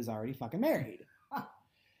 he was already fucking married.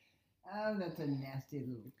 Oh, that's a nasty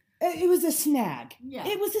little... It was a snag. Yeah.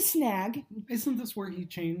 It was a snag. Isn't this where he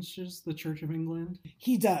changes the Church of England?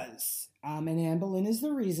 He does. And Anne Boleyn is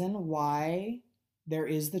the reason why there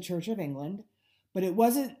is the Church of England. But it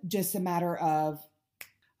wasn't just a matter of,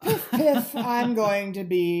 piff, piff, I'm going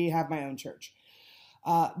to have my own church.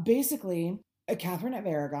 Basically, Catherine of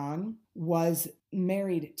Aragon was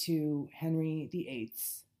married to Henry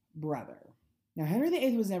VIII's brother. Now, Henry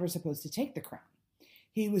VIII was never supposed to take the crown.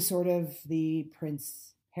 He was sort of the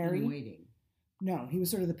Prince Harry. In waiting. No, he was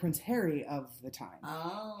sort of the Prince Harry of the time.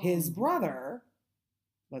 Oh. His brother,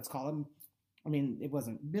 let's call him, it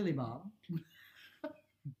wasn't. Billy Bob.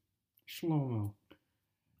 Shlomo.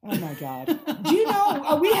 Oh my God. Do you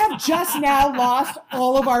know, we have just now lost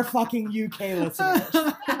all of our fucking UK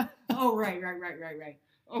listeners. Oh, right.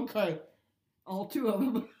 Okay. All two of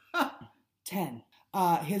them. 10.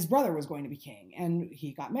 His brother was going to be king, and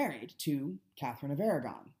he got married to Catherine of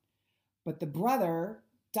Aragon. But the brother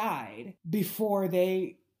died before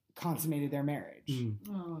they consummated their marriage.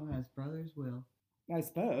 Oh, as brothers will. I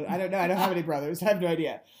suppose. I don't know. I don't have any brothers. I have no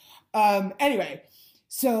idea. Anyway,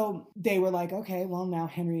 so they were like, okay, well, now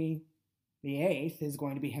Henry VIII is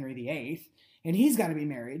going to be Henry VIII, and he's got to be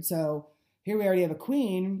married. So here we already have a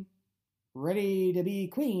queen ready to be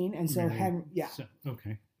queen. And so,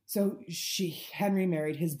 Okay. So Henry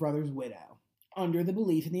married his brother's widow under the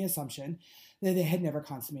belief and the assumption that they had never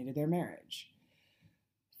consummated their marriage.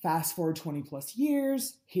 Fast forward 20 plus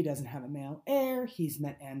years, he doesn't have a male heir. He's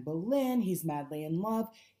met Anne Boleyn. He's madly in love.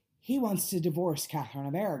 He wants to divorce Catherine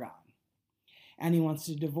of Aragon. And he wants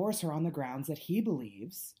to divorce her on the grounds that he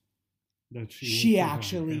believes that she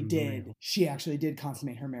actually did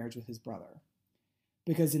consummate her marriage with his brother.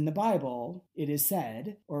 Because in the Bible, it is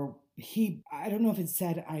said, I don't know if it's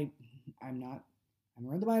said, I'm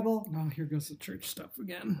read the Bible. Oh, here goes the church stuff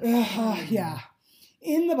again. Yeah.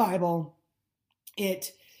 In the Bible,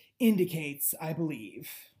 it indicates, I believe,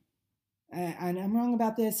 and I'm wrong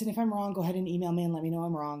about this, and if I'm wrong, go ahead and email me and let me know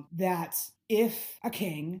I'm wrong, that if a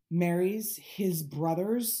king marries his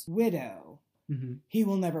brother's widow, he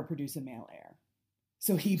will never produce a male heir.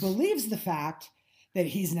 So he believes the fact that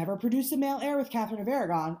he's never produced a male heir with Catherine of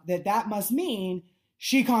Aragon, that must mean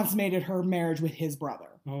she consummated her marriage with his brother.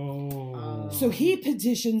 Oh. So he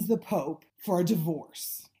petitions the Pope for a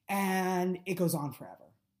divorce, and it goes on forever.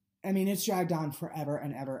 It's dragged on forever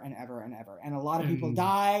and ever and ever and ever. And a lot of people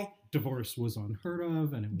die. Divorce was unheard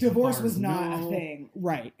of. And divorce was not a thing.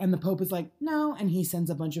 Right. And the Pope is like, no. And he sends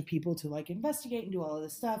a bunch of people to investigate and do all of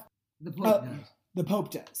this stuff. The Pope does. The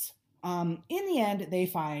Pope does. In the end, they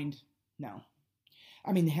find no.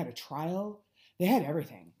 They had a trial. They had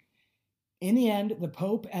everything. In the end, the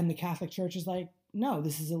Pope and the Catholic Church is like, no,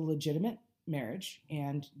 this is a legitimate marriage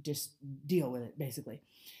and just deal with it, basically.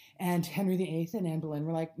 And Henry VIII and Anne Boleyn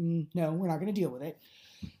were like, no, we're not going to deal with it.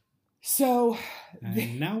 So...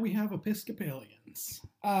 now we have Episcopalians.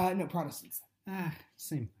 No, Protestants.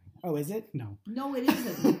 Same thing. Oh, is it? No. No, it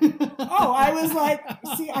isn't. Oh, I was like,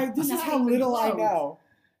 see, this is how little I know.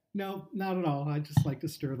 No, not at all. I just like to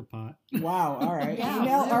stir the pot. Wow, all right. Yeah,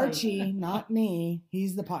 Email really. Archie, not me.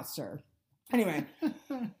 He's the pot stirrer. Anyway,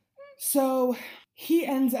 so he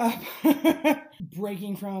ends up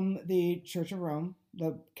breaking from the Church of Rome,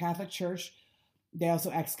 the Catholic Church. They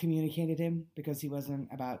also excommunicated him because he wasn't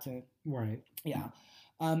about to. Right. Yeah.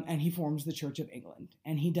 And he forms the Church of England.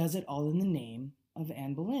 And he does it all in the name of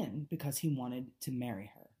Anne Boleyn because he wanted to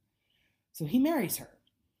marry her. So he marries her.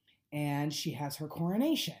 And she has her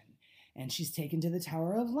coronation. And she's taken to the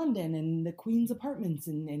Tower of London and the Queen's apartments.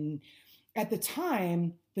 And at the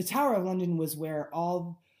time, the Tower of London was where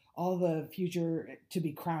all the future to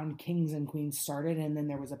be crowned kings and queens started. And then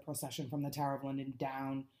there was a procession from the Tower of London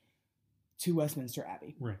down to Westminster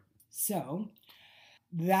Abbey. Right. So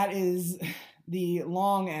that is the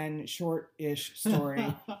long and short-ish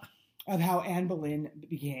story of how Anne Boleyn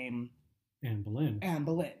became Anne Boleyn. Anne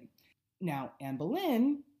Boleyn. Now, Anne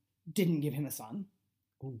Boleyn didn't give him a son.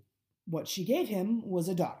 Ooh. What she gave him was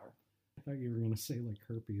a daughter. I thought you were going to say like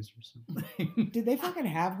herpes or something. Did they fucking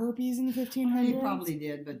have herpes in the 1500s? They probably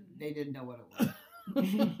did, but they didn't know what it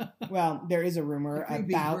was. Well, there is a rumor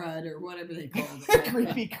Creepy about crud or whatever they called it.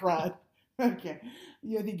 creepy crud. Okay.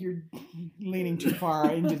 I think you're leaning too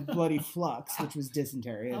far into bloody flux, which was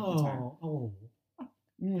dysentery at the time. Oh.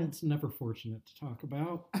 That's never fortunate to talk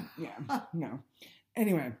about. Yeah, no.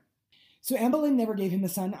 Anyway, so Anne Boleyn never gave him a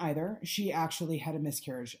son either. She actually had a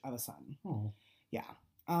miscarriage of a son. Oh. Yeah.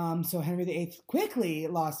 So Henry VIII quickly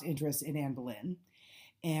lost interest in Anne Boleyn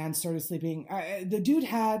and started sleeping. The dude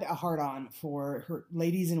had a hard-on for her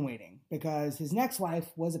ladies in waiting because his next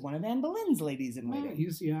wife was one of Anne Boleyn's ladies in waiting.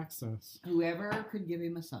 Easy access. Whoever could give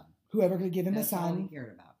him a son. Whoever could give him That's a son. all he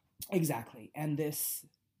cared about. Exactly. And this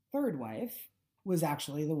third wife was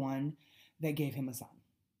actually the one that gave him a son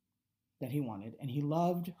that he wanted. And he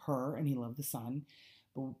loved her and he loved the son,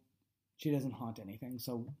 but she doesn't haunt anything.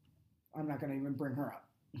 So I'm not going to even bring her up.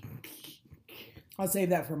 I'll save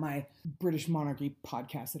that for my British monarchy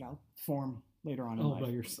podcast that I'll form later on in life. All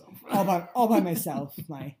by yourself. All by myself,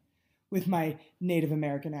 with my Native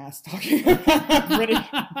American ass talking about British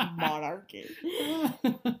monarchy.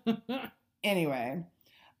 Anyway,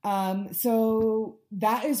 so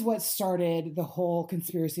that is what started the whole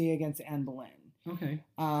conspiracy against Anne Boleyn. Okay.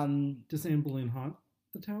 Does Anne Boleyn haunt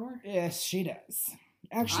the tower? Yes, she does.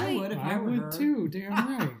 Actually, I would if I were her. too. Damn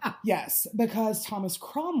right. Yes, because Thomas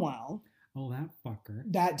Cromwell, Oh, that fucker.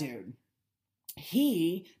 that dude,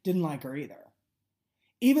 he didn't like her either.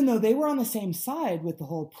 Even though they were on the same side with the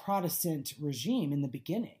whole Protestant regime in the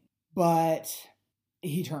beginning. But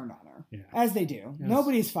he turned on her, as they do. Yes.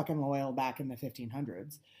 Nobody's fucking loyal back in the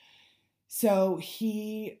 1500s. So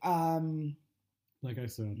he... like I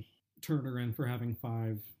said, turned her in for having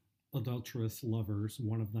 5 adulterous lovers,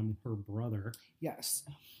 one of them her brother. Yes.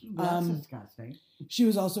 That's disgusting. She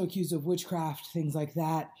was also accused of witchcraft, things like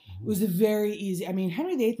that. It was a very easy... I mean,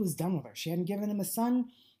 Henry VIII was done with her. She hadn't given him a son.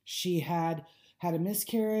 She had a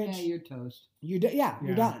miscarriage. Yeah, you're toast. You're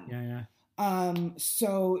done. Yeah.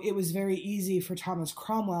 So it was very easy for Thomas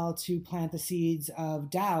Cromwell to plant the seeds of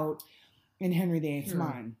doubt in Henry VIII's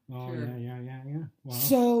mind. Oh, Sure. Yeah. Wow.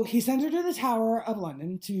 So he sent her to the Tower of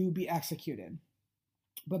London to be executed.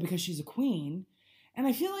 But because she's a queen, and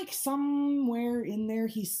I feel like somewhere in there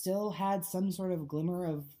he still had some sort of glimmer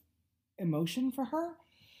of emotion for her.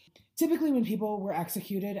 Typically when people were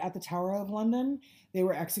executed at the Tower of London, they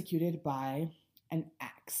were executed by an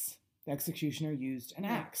axe. The executioner used an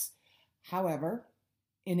axe. However,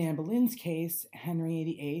 in Anne Boleyn's case, Henry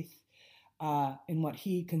VIII, in what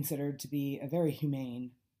he considered to be a very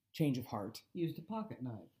humane change of heart. Used a pocket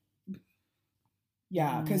knife.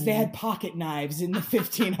 Yeah, because they had pocket knives in the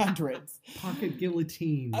 1500s. Pocket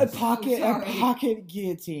guillotines. A pocket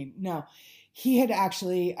guillotine. No, he had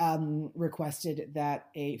actually requested that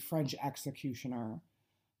a French executioner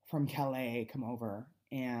from Calais come over,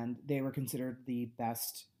 and they were considered the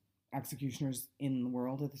best executioners in the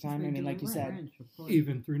world at the time. I mean, like you said,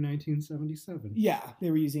 even through 1977. Yeah,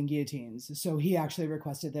 they were using guillotines. So he actually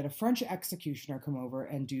requested that a French executioner come over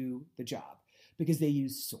and do the job because they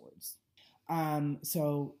used swords.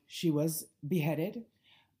 So she was beheaded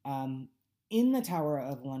in the Tower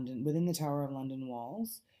of London, within the Tower of London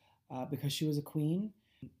walls, because she was a queen.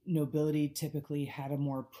 Nobility typically had a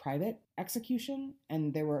more private execution,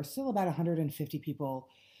 and there were still about 150 people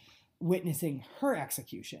witnessing her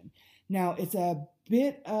execution. Now, it's a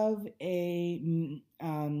bit of a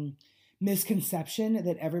misconception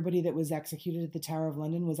that everybody that was executed at the Tower of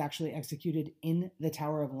London was actually executed in the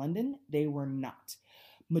Tower of London. They were not.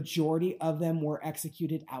 Majority of them were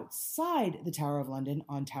executed outside the Tower of London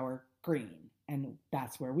on Tower Green, and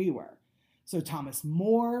that's where we were. So Thomas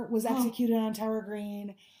More was executed on Tower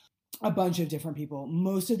Green, a bunch of different people.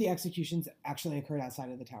 Most of the executions actually occurred outside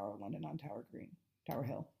of the Tower of London on Tower Green, Tower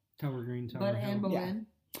Hill. Tower Green, Tower But Hill. Anne Boleyn?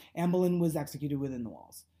 Anne Boleyn was executed within the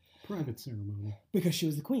walls. Private ceremony. Because she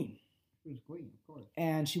was the queen. She was queen, of course.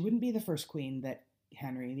 And she wouldn't be the first queen that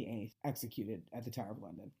Henry VIII executed at the Tower of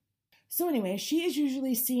London. So anyway, she is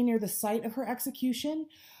usually seen near the site of her execution,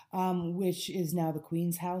 which is now the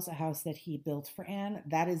Queen's House, a house that he built for Anne.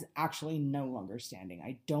 That is actually no longer standing.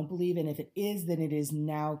 I don't believe, and if it is, then it is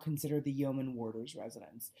now considered the yeoman warders'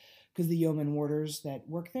 residence. Because the yeoman warders that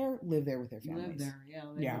work there live there with their families. Live there, yeah.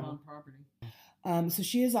 They live on property. So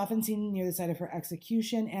she is often seen near the site of her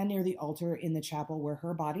execution and near the altar in the chapel where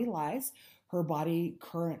her body lies. Her body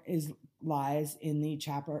lies in the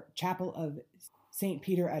chapel of St.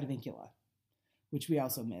 Peter ad Vincula, which we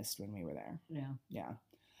also missed when we were there. Yeah.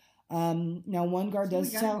 Now one guard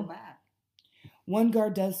does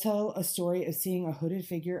tell a story of seeing a hooded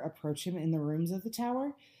figure approach him in the rooms of the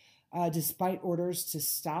tower. Despite orders to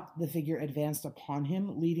stop, the figure advanced upon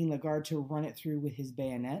him, leading the guard to run it through with his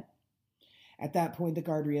bayonet. At that point, the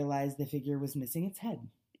guard realized the figure was missing its head.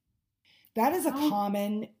 That is a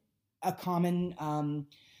common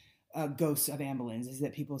ghost of Anne Boleyn's, is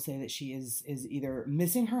that people say that she is either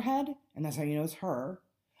missing her head, and that's how you know it's her,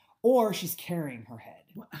 or she's carrying her head.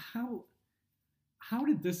 How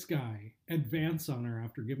did this guy advance on her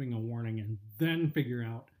after giving a warning and then figure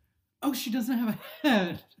out, oh, she doesn't have a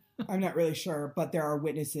head? I'm not really sure, but there are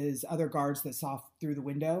witnesses, other guards that saw through the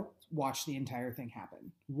window, watched the entire thing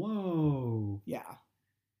happen. Whoa. Yeah.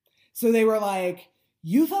 So they were like,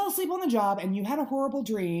 you fell asleep on the job and you had a horrible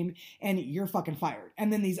dream and you're fucking fired.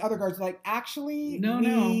 And then these other guards were like, actually,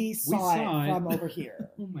 we saw it from over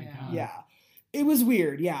here. Oh my God. Yeah. It was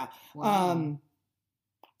weird. Yeah. Wow.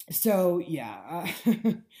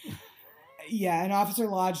 Yeah, an officer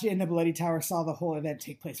lodged in the Bloody Tower saw the whole event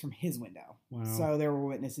take place from his window. Wow. So there were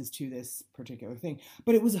witnesses to this particular thing.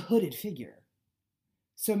 But it was a hooded figure.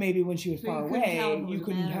 So maybe when she was far away, you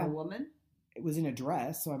couldn't have... a woman? It was in a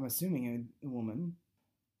dress, so I'm assuming a woman.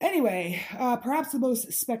 Anyway, perhaps the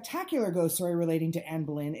most spectacular ghost story relating to Anne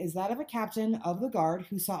Boleyn is that of a captain of the guard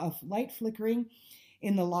who saw a light flickering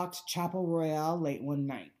in the locked Chapel Royale late one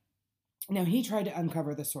night. Now, he tried to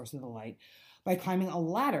uncover the source of the light by climbing a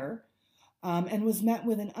ladder and was met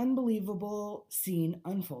with an unbelievable scene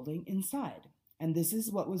unfolding inside. And this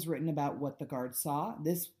is what was written about what the guard saw.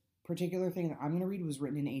 This particular thing that I'm going to read was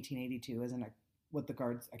written in 1882 as what the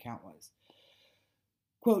guard's account was.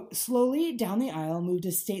 Quote, slowly down the aisle moved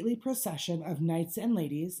a stately procession of knights and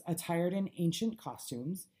ladies attired in ancient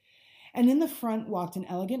costumes, and in the front walked an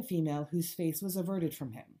elegant female whose face was averted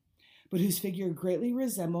from him, but whose figure greatly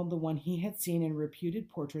resembled the one he had seen in reputed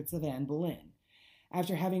portraits of Anne Boleyn.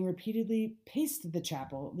 After having repeatedly paced the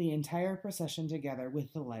chapel, the entire procession together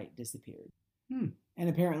with the light disappeared. And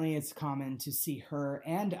apparently it's common to see her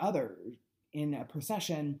and others in a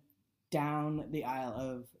procession down the aisle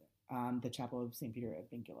of the Chapel of St. Peter at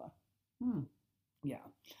Vincula. Yeah.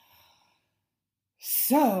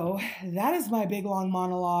 So that is my big long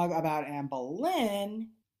monologue about Anne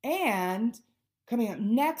Boleyn. And coming up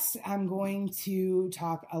next, I'm going to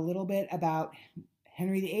talk a little bit about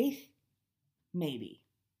Henry VIII. Maybe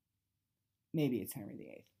it's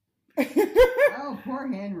Henry VIII. Oh, poor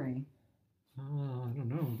Henry. Oh, I don't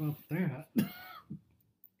know about that.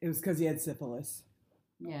 It was because he had syphilis.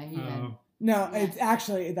 Yeah, he had. No, it's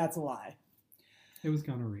actually, that's a lie. It was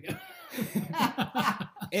gonorrhea.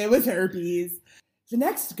 It was herpes. The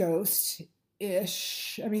next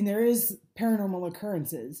ghost-ish, there is paranormal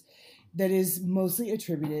occurrences that is mostly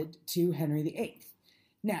attributed to Henry VIII.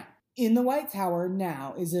 Now, in the White Tower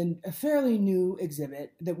now is a fairly new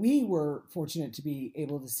exhibit that we were fortunate to be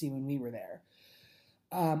able to see when we were there.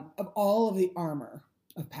 Of all of the armor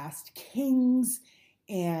of past kings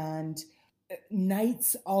and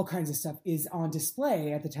knights, all kinds of stuff is on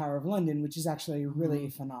display at the Tower of London, which is actually really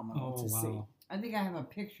phenomenal to see. I think I have a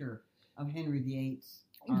picture of Henry VIII's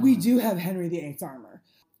armor. We do have Henry VIII's armor.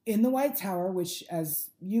 In the White Tower, which, as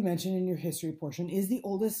you mentioned in your history portion, is the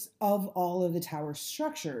oldest of all of the tower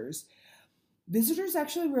structures, visitors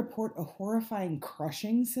actually report a horrifying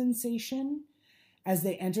crushing sensation as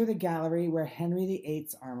they enter the gallery where Henry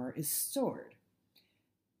VIII's armor is stored.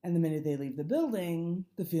 And the minute they leave the building,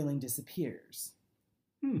 the feeling disappears.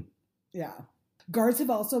 Yeah. Guards have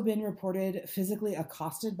also been reported physically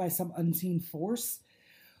accosted by some unseen force.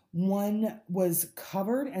 One was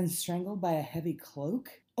covered and strangled by a heavy cloak,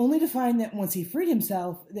 only to find that once he freed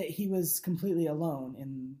himself, that he was completely alone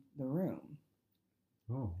in the room.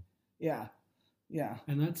 Oh. Yeah. Yeah.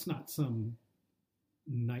 And that's not some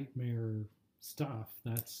nightmare stuff.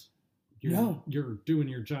 That's you're doing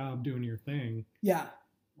your job, doing your thing. Yeah.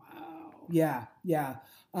 Wow. Yeah.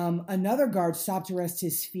 Another guard stopped to rest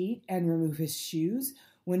his feet and remove his shoes,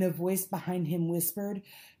 when a voice behind him whispered,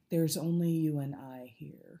 "There's only you and I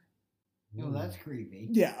here." Oh, that's creepy.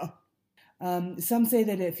 Yeah. Some say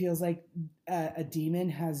that it feels like a demon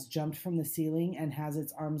has jumped from the ceiling and has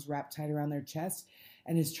its arms wrapped tight around their chest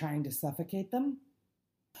and is trying to suffocate them.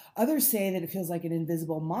 Others say that it feels like an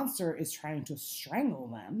invisible monster is trying to strangle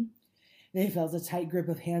them. They felt a tight grip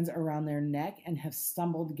of hands around their neck and have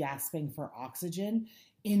stumbled, gasping for oxygen,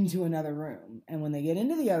 into another room. And when they get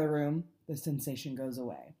into the other room, the sensation goes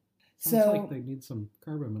away. Sounds like they need some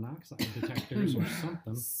carbon monoxide detectors or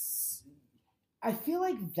something. I feel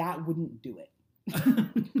like that wouldn't do it.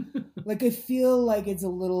 Like, I feel like it's a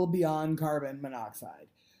little beyond carbon monoxide.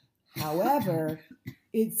 However,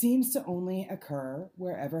 it seems to only occur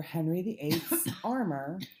wherever Henry VIII's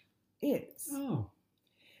armor is. Oh.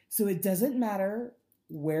 So it doesn't matter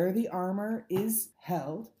where the armor is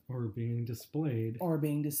held. Or being displayed.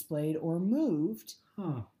 Or moved.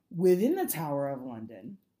 Huh. Within the Tower of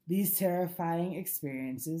London. These terrifying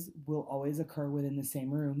experiences will always occur within the same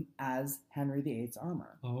room as Henry VIII's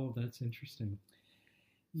armor. Oh, that's interesting.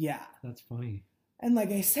 Yeah. That's funny. And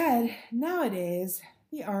like I said, nowadays,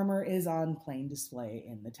 the armor is on plain display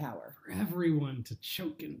in the tower. For everyone to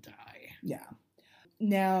choke and die. Yeah.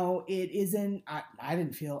 Now, it isn't... I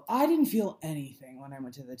didn't feel anything when I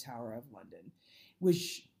went to the Tower of London,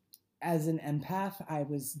 which... As an empath, I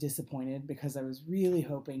was disappointed because I was really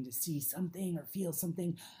hoping to see something or feel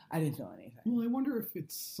something. I didn't feel anything. Well, I wonder if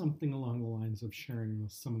it's something along the lines of sharing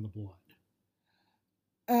some of the blood.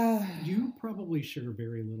 You probably share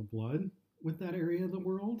very little blood with that area of the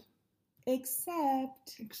world. Except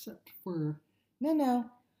for... No.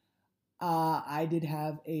 I did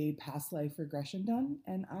have a past life regression done,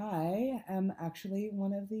 and I am actually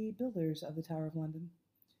one of the builders of the Tower of London.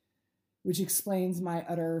 Which explains my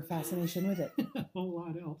utter fascination with it. A whole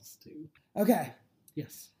lot else, too. Okay.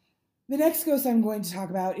 Yes. The next ghost I'm going to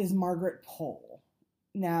talk about is Margaret Pole.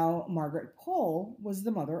 Now, Margaret Pole was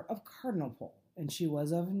the mother of Cardinal Pole, and she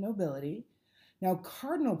was of nobility. Now,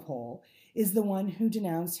 Cardinal Pole is the one who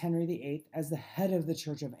denounced Henry VIII as the head of the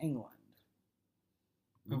Church of England.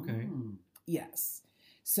 Okay. Yes.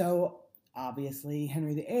 So, obviously,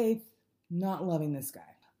 Henry VIII, not loving this guy.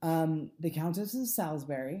 The Countess of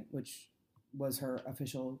Salisbury, which was her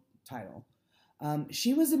official title,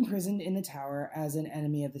 she was imprisoned in the Tower as an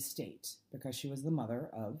enemy of the state because she was the mother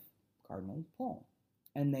of Cardinal Pole.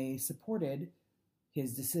 And they supported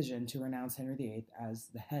his decision to renounce Henry VIII as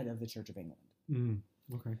the head of the Church of England.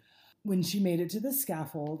 Okay. When she made it to the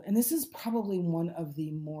scaffold, and this is probably one of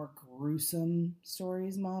the more gruesome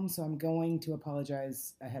stories, Mom, so I'm going to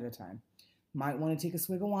apologize ahead of time. Might want to take a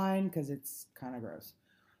swig of wine because it's kind of gross.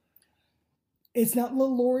 It's not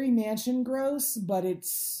LaLaurie Mansion gross, but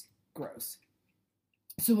it's gross.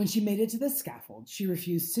 So when she made it to the scaffold, she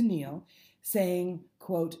refused to kneel, saying,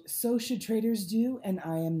 quote, "So should traitors do, and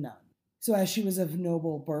I am none." So as she was of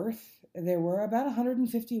noble birth, there were about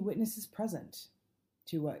 150 witnesses present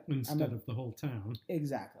to what? Instead of the whole town.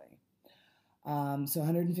 Exactly. So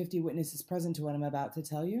 150 witnesses present to what I'm about to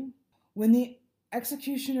tell you. When the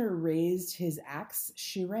executioner raised his axe,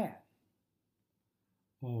 she ran.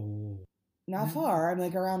 Oh. Not far, I'm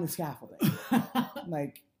like around the scaffolding.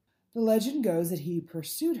 Like, the legend goes that he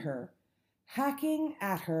pursued her, hacking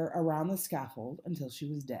at her around the scaffold until she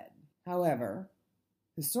was dead. However,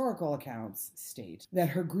 historical accounts state that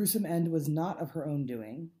her gruesome end was not of her own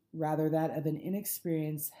doing, rather that of an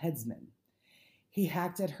inexperienced headsman. He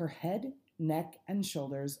hacked at her head, neck, and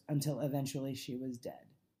shoulders until eventually she was dead,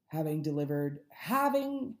 having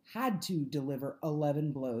had to deliver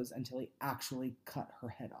 11 blows until he actually cut her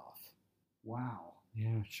head off. Wow.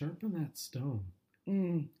 Yeah, sharpen that stone.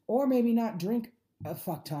 Or maybe not drink a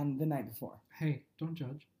fuck ton the night before. Hey, don't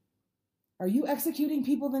judge. Are you executing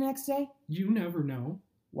people the next day? You never know.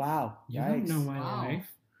 Wow. You Yikes. don't know my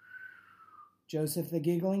life. Joseph the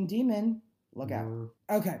Giggling Demon. Look out.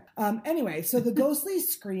 Okay. Anyway, so the ghostly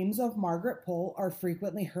screams of Margaret Pole are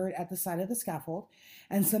frequently heard at the side of the scaffold,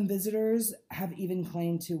 and some visitors have even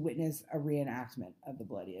claimed to witness a reenactment of the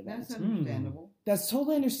bloody event. That's understandable. That's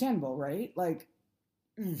totally understandable, right? Like,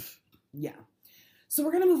 yeah. So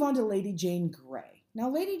we're going to move on to Lady Jane Grey. Now,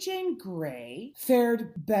 Lady Jane Grey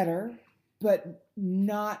fared better, but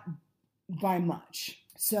not by much.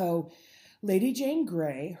 So, Lady Jane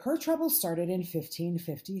Grey, her trouble started in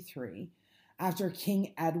 1553 after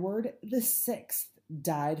King Edward VI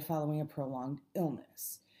died following a prolonged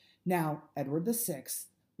illness. Now, Edward VI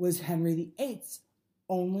was Henry VIII's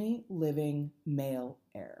only living male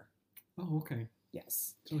heir. Oh, okay.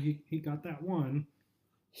 Yes. So he got that one.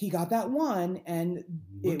 He got that one, and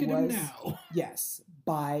Look it at was, him now. Yes,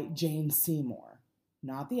 by Jane Seymour.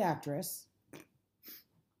 Not the actress,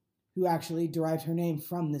 who actually derived her name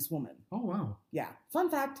from this woman. Oh, wow. Yeah. Fun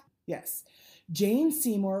fact. Yes. Jane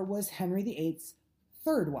Seymour was Henry VIII's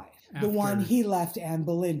third wife, the one he left Anne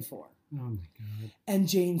Boleyn for. Oh, my God. And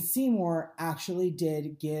Jane Seymour actually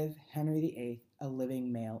did give Henry VIII a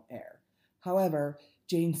living male heir. However,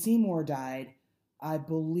 Jane Seymour died, I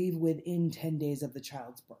believe, within 10 days of the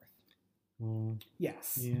child's birth. Oh.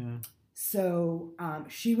 Yes. Yeah. So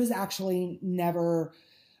she was actually never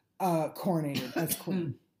coronated as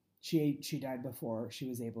queen. She died before she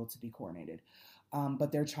was able to be coronated.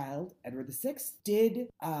 But their child, Edward VI, did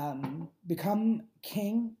become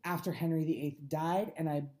king after Henry VIII died. And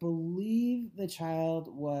I believe the child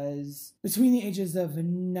was between the ages of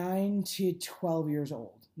 9 to 12 years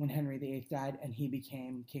old when Henry VIII died, and he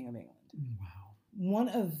became King of England. Wow.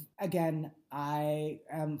 I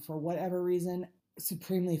am, for whatever reason,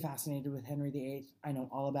 supremely fascinated with Henry VIII. I know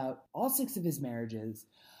all about all 6 of his marriages.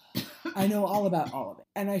 I know all about all of it.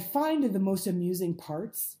 And I find the most amusing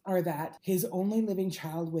parts are that his only living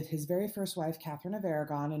child with his very first wife, Catherine of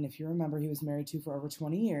Aragon, and if you remember, he was married to for over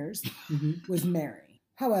 20 years, was Mary.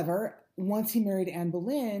 However, once he married Anne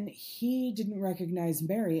Boleyn, he didn't recognize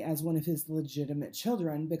Mary as one of his legitimate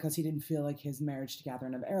children because he didn't feel like his marriage to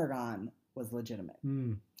Catherine of Aragon was legitimate.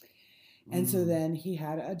 And so then he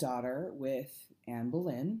had a daughter with Anne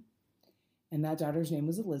Boleyn, and that daughter's name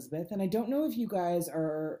was Elizabeth. And I don't know if you guys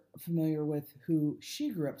are familiar with who she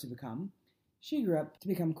grew up to become. She grew up to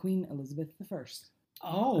become Queen Elizabeth I.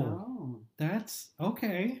 Oh, that's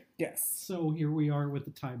okay. Yes. So here we are with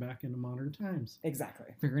the tie back into modern times. Exactly.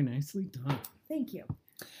 Very nicely done. Thank you.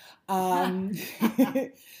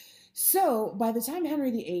 So by the time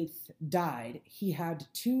Henry VIII died, he had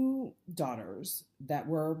 2 daughters that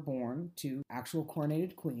were born to actual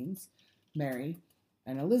coronated queens, Mary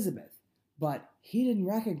and Elizabeth. But he didn't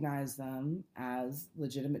recognize them as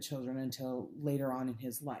legitimate children until later on in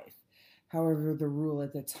his life. However, the rule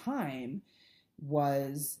at the time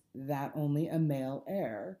was that only a male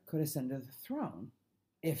heir could ascend to the throne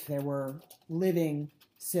if there were living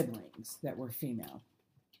siblings that were female.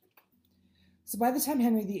 So by the time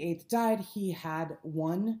Henry VIII died, he had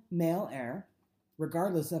 1 male heir,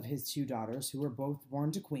 regardless of his 2 daughters, who were both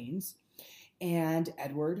born to queens, and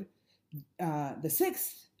Edward VI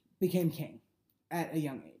became king at a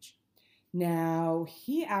young age. Now,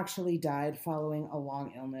 he actually died following a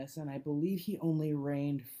long illness, and I believe he only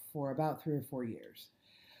reigned for about 3 or 4 years.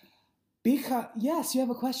 Yes, you have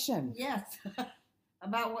a question. Yes.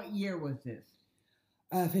 About what year was this?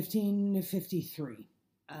 1553.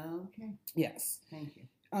 Okay. Yes. Thank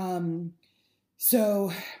you.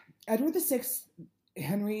 So, Edward VI,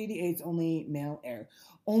 Henry VIII's only male heir,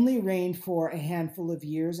 only reigned for a handful of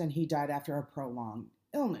years, and he died after a prolonged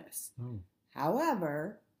illness. Oh.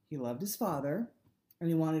 However, he loved his father, and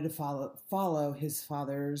he wanted to follow his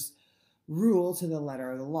father's rule to the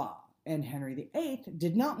letter of the law. And Henry VIII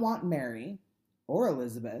did not want Mary or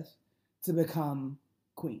Elizabeth to become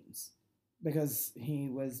queens because he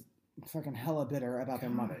was fucking hella bitter about their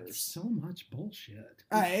mothers. So much bullshit.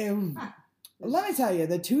 Let me tell you,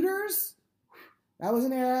 the Tudors, that was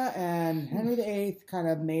an era, and Henry VIII kind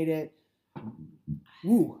of made it,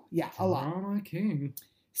 a lot. Drama king.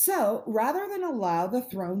 So, rather than allow the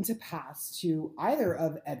throne to pass to either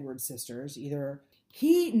of Edward's sisters,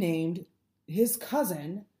 he named his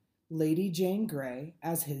cousin, Lady Jane Grey,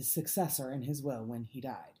 as his successor in his will when he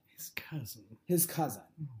died. His cousin.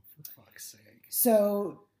 Oh, for fuck's sake.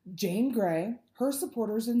 So, Jane Grey, her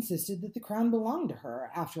supporters insisted that the crown belonged to her.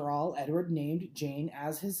 After all, Edward named Jane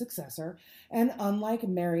as his successor, and unlike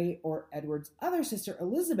Mary or Edward's other sister,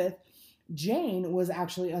 Elizabeth, Jane was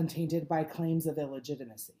actually untainted by claims of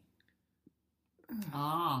illegitimacy.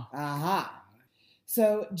 Aha.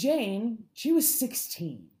 So Jane, she was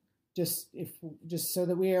 16. Just so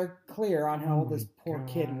that we are clear on how old this poor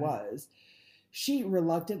kid was. She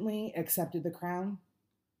reluctantly accepted the crown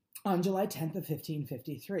on July 10th of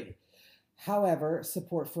 1553. However,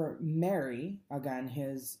 support for Mary, again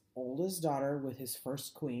his oldest daughter with his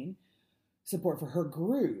first queen, support for her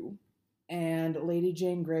grew, and Lady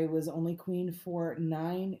Jane Grey was only queen for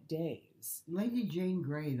 9 days. Lady Jane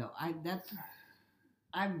Grey, though,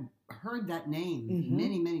 I've heard that name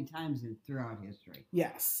many, many times throughout history.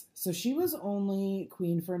 Yes. So she was only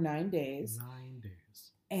queen for 9 days. 9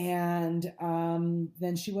 days. And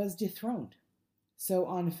then she was dethroned. So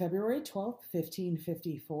on February 12th,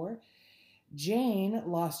 1554, Jane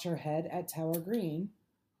lost her head at Tower Green.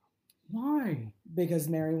 Why? Because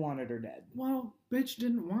Mary wanted her dead. Well, bitch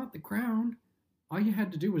didn't want the crown. All you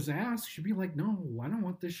had to do was ask. She'd be like, no, I don't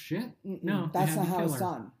want this shit. No, that's not how it was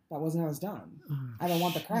done. That wasn't how it was done. I don't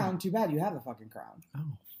want the crown. Too bad you have the fucking crown.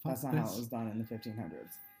 Oh, fuck That's not how it was done in the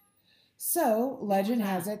 1500s. So, legend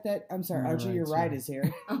has it that, I'm sorry, My Archie, your ride's ride here.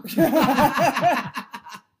 is here.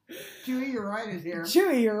 Chewie, your ride is here.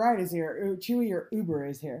 Chewie, your ride is here. Chewie, your Uber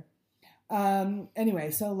is here.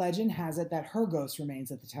 Anyway, so legend has it that her ghost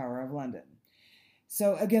remains at the Tower of London.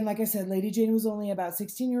 So again, like I said, Lady Jane was only about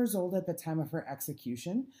 16 years old at the time of her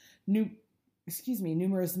execution.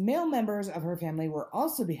 Numerous male members of her family were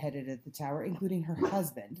also beheaded at the tower, including her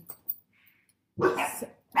husband.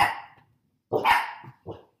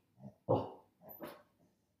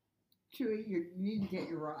 Chewie, you need to get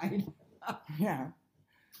your ride. Yeah.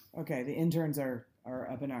 Okay, the interns are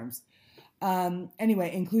up in arms.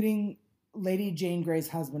 Anyway, including Lady Jane Grey's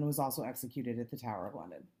husband was also executed at the Tower of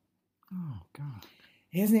London. Oh, God.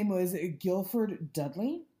 His name was Guilford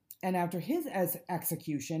Dudley, and after his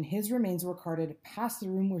execution, his remains were carted past the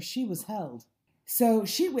room where she was held. So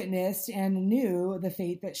she witnessed and knew the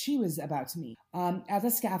fate that she was about to meet. At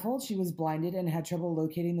the scaffold, she was blinded and had trouble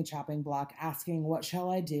locating the chopping block, asking, "What shall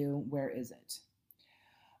I do? Where is it?"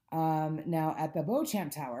 Now, at the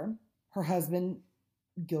Beauchamp Tower, her husband,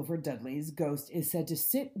 Guilford Dudley's ghost, is said to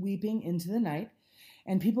sit weeping into the night,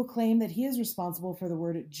 and people claim that he is responsible for the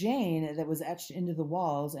word Jane that was etched into the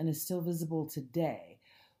walls and is still visible today,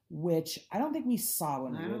 which I don't think we saw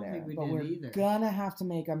when we were there, but we're either. gonna have to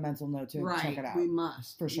make a mental note to check it out. We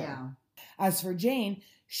must. For sure. Yeah. As for Jane,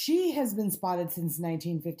 she has been spotted since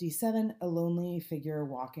 1957, a lonely figure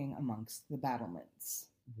walking amongst the battlements.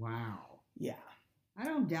 Wow. Yeah. I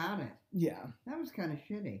don't doubt it. Yeah. That was kind of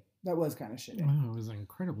shitty. That was kind of shitty. Oh, it was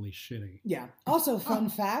incredibly shitty. Yeah. Also, fun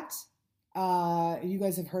fact, you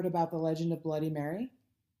guys have heard about the legend of Bloody Mary?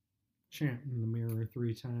 Chant in the mirror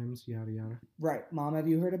 3 times, yada yada. Right. Mom, have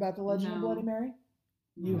you heard about the legend of No. Bloody Mary?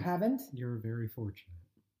 You No. haven't? You're very fortunate.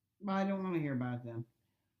 Well, I don't want to hear about them.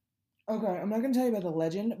 Okay, I'm not going to tell you about the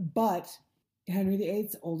legend, but Henry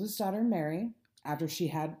VIII's oldest daughter, Mary, after she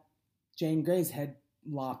had Jane Grey's head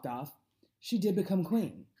lopped off, she did become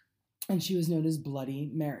queen, and she was known as Bloody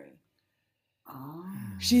Mary. Oh.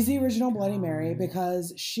 She's the original Bloody Mary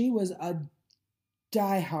because she was a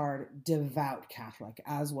diehard, devout Catholic,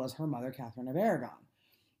 as was her mother, Catherine of Aragon.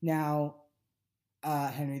 Now,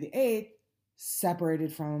 Henry VIII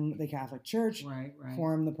separated from the Catholic Church, Right.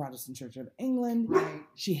 formed the Protestant Church of England. Right.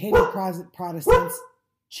 She hated Protestants.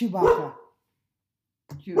 Chewbacca.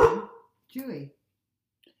 Chewie.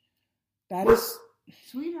 That is...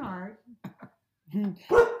 Sweetheart.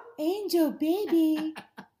 Angel, baby.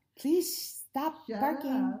 Please stop Shut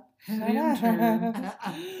barking. up. Intern.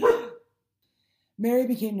 Mary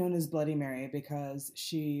became known as Bloody Mary because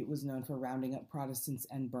she was known for rounding up Protestants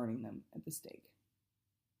and burning them at the stake.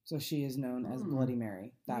 So she is known as Bloody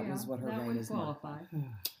Mary. That was what her reign is known.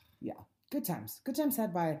 Yeah. Good times. Good times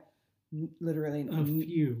had by literally A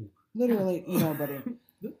few. literally nobody.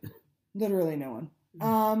 Literally no one.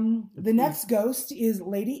 The next ghost is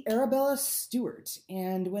Lady Arabella Stuart.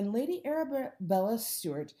 And when Lady Arabella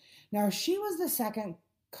Stuart, now she was the second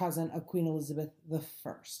cousin of Queen Elizabeth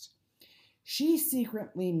I. She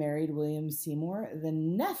secretly married William Seymour, the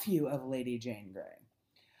nephew of Lady Jane Grey.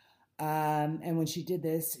 And when she did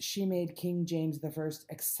this, she made King James I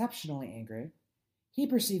exceptionally angry. He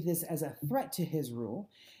perceived this as a threat to his rule,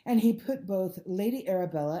 and he put both Lady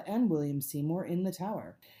Arabella and William Seymour in the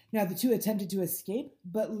Tower. Now, the two attempted to escape,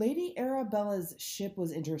 but Lady Arabella's ship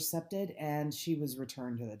was intercepted, and she was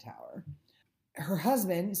returned to the Tower. Her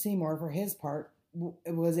husband, Seymour, for his part,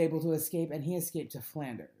 was able to escape, and he escaped to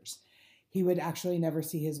Flanders. He would actually never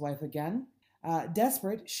see his wife again.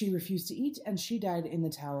 Desperate, she refused to eat, and she died in the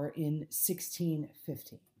Tower in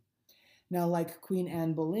 1615. Now, like Queen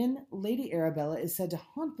Anne Boleyn, Lady Arabella is said to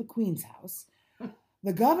haunt the Queen's house.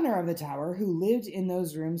 The governor of the Tower, who lived in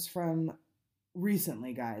those rooms from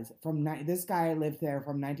recently, guys, this guy lived there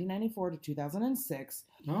from 1994 to 2006.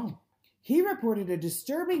 Oh. He reported a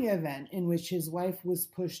disturbing event in which his wife was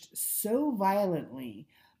pushed so violently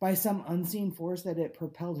by some unseen force that it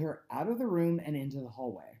propelled her out of the room and into the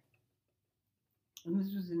hallway. And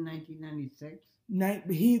this was in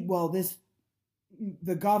 1996?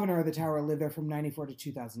 The governor of the Tower lived there from 94 to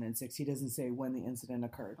 2006. He doesn't say when the incident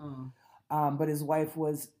occurred. Oh. But his wife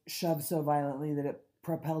was shoved so violently that it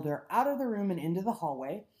propelled her out of the room and into the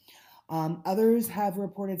hallway. Others have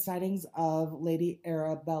reported sightings of Lady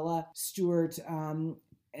Arabella Stuart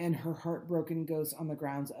and her heartbroken ghost on the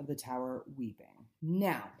grounds of the Tower weeping.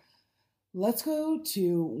 Now, let's go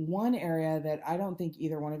to one area that I don't think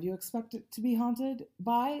either one of you expect it to be haunted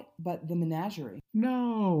by, but the menagerie.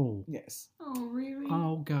 No. Yes. Oh, really?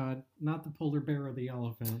 Oh, God. Not the polar bear or the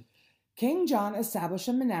elephant. King John established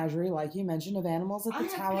a menagerie, like you mentioned, of animals at the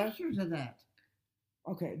I Tower. have pictures of that.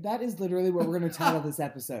 Okay, that is literally what we're going to title this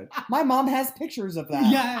episode. My mom has pictures of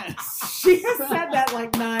that. Yes! She has said that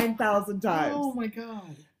like 9,000 times. Oh my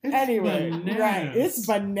God. Anyway, bananas. right. It's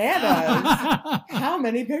bananas. How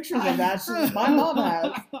many pictures of that should my mom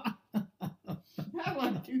has? I have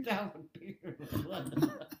like 2,000 pictures of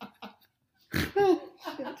London.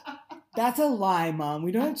 That's a lie, Mom.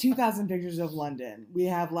 We don't have 2,000 pictures of London. We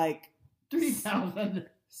have like 3,000.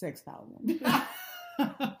 6,000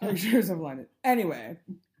 pictures of London. Anyway,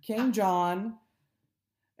 King John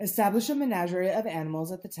established a menagerie of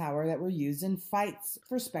animals at the tower that were used in fights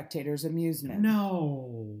for spectators' amusement.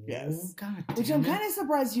 No. Yes. God Which damn I'm it. kind of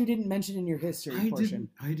surprised you didn't mention in your history portion.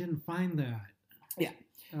 I didn't find that. Yeah.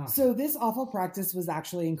 Oh, So this awful practice was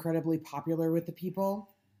actually incredibly popular with the people.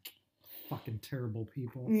 fucking terrible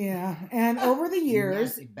people. Yeah. And over the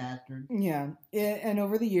years... Nasty bastard. Yeah, and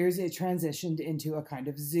over the years, it transitioned into a kind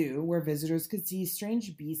of zoo where visitors could see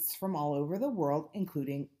strange beasts from all over the world,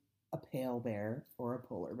 including a pale bear or a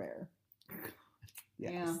polar bear.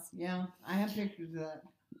 Yes. Yeah. I have pictures of that.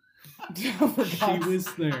 She was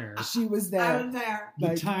there. She was there. I was there. The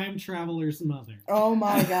Like- time traveler's mother. Oh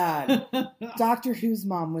my God. Doctor Who's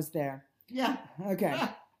mom was there. Yeah. Okay.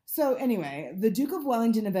 So anyway, the Duke of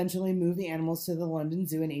Wellington eventually moved the animals to the London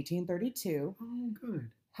Zoo in 1832. Oh, good.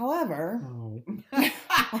 However, Oh.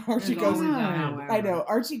 Archie There's goes... always a on. however. I know.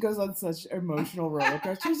 Archie goes on such emotional roller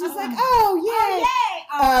coaster. She's just like, oh, yay! Yay!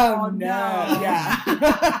 Oh, no. Yeah.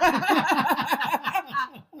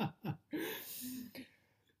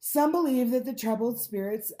 Some believe that the troubled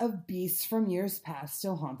spirits of beasts from years past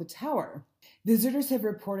still haunt the tower. Visitors have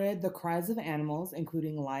reported the cries of animals,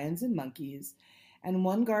 including lions and monkeys, and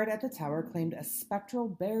one guard at the tower claimed a spectral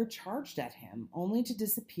bear charged at him, only to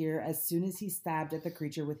disappear as soon as he stabbed at the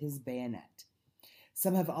creature with his bayonet.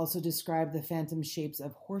 Some have also described the phantom shapes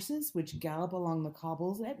of horses which gallop along the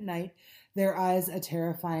cobbles at night, their eyes a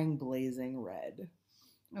terrifying blazing red.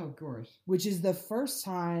 Oh, of course. Which is the first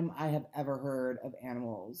time I have ever heard of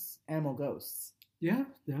animal ghosts. Yeah,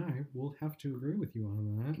 I will have to agree with you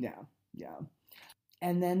on that. Yeah.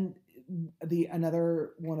 And then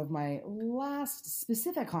another one of my last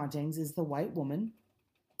specific hauntings is the white woman.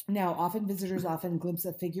 Now, visitors often glimpse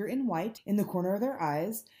a figure in white in the corner of their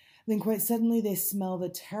eyes. Then quite suddenly they smell the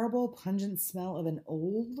terrible, pungent smell of an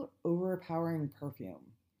old, overpowering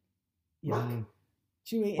perfume. Yuck. Mm.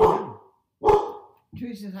 Chewy.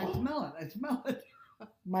 Chewy says, I smell it.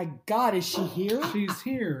 My God, is she here? She's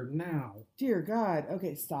here now. Dear God.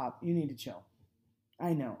 Okay, stop. You need to chill.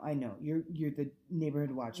 I know. You're the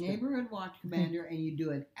neighborhood watch. Neighborhood watch commander, and you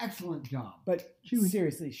do an excellent job. But Chewy.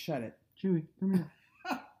 seriously, shut it. Chewy, come here.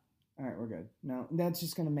 All right, we're good. No, that's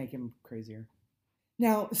just going to make him crazier.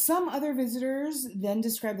 Now, some other visitors then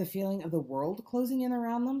describe the feeling of the world closing in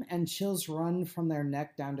around them, and chills run from their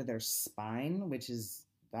neck down to their spine,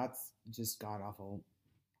 that's just god-awful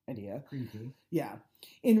idea. Creepy. Yeah.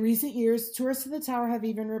 In recent years, tourists of the tower have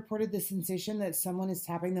even reported the sensation that someone is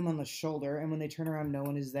tapping them on the shoulder, and when they turn around, no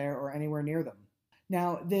one is there or anywhere near them.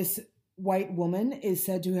 Now, this white woman is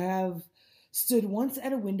said to have stood once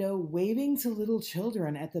at a window waving to little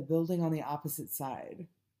children at the building on the opposite side.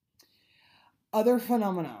 Other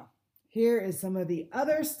phenomena. Here is some of the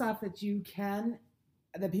other stuff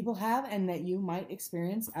that people have and that you might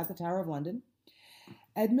experience at the Tower of London.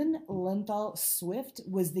 Edmund Lenthal Swift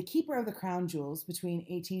was the keeper of the crown jewels between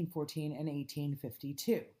 1814 and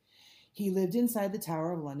 1852. He lived inside the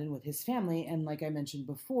Tower of London with his family, and like I mentioned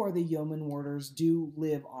before, the yeoman warders do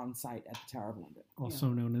live on site at the Tower of London. Also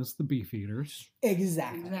known as the Beefeaters.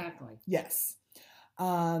 Exactly. Yes.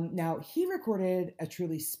 Now, he recorded a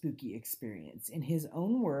truly spooky experience. In his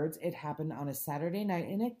own words, it happened on a Saturday night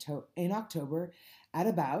in October at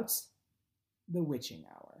about the witching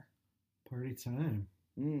hour. Party time.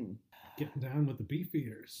 Mm. Getting down with the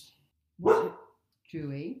Beefeaters.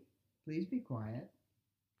 Chewy, please be quiet.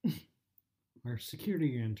 Our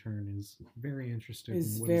security intern is very interested in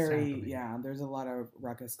what is happening. Yeah, there's a lot of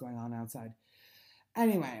ruckus going on outside.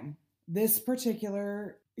 Anyway, this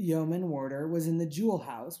particular yeoman warder was in the Jewel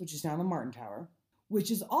House, which is now the Martin Tower,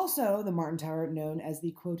 which is also the Martin Tower known as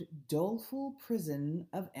the, quote, doleful prison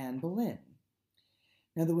of Anne Boleyn.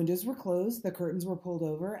 Now, the windows were closed, the curtains were pulled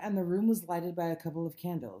over, and the room was lighted by a couple of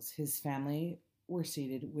candles. His family were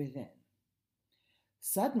seated within.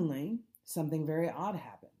 Suddenly, something very odd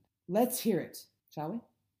happened. Let's hear it, shall we?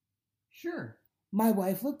 Sure. My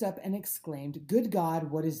wife looked up and exclaimed, "Good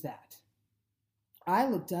God, what is that?" I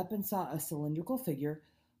looked up and saw a cylindrical figure,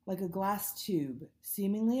 like a glass tube,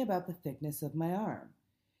 seemingly about the thickness of my arm.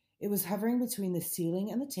 It was hovering between the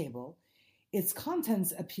ceiling and the table. Its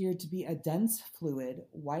contents appeared to be a dense fluid,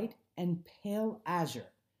 white and pale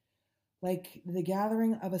azure. like the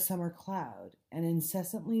gathering of a summer cloud, and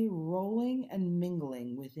incessantly rolling and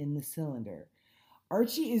mingling within the cylinder.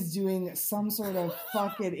 Archie is doing some sort of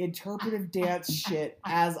fucking interpretive dance shit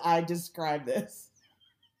as I describe this.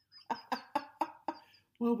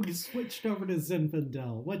 Well, we switched over to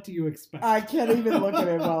Zinfandel. What do you expect? I can't even look at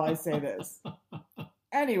it while I say this.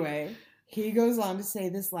 Anyway, he goes on to say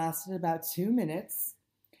this lasted about 2 minutes.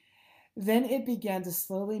 Then it began to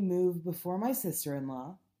slowly move before my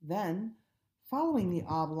sister-in-law. Then, following the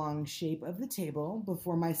oblong shape of the table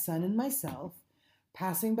before my son and myself,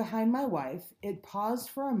 passing behind my wife, it paused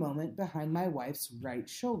for a moment behind my wife's right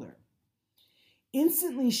shoulder.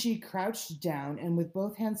 Instantly, she crouched down, and with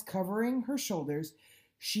both hands covering her shoulders,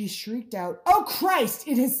 she shrieked out, "Oh Christ,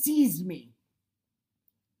 it has seized me!"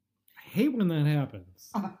 I hate when that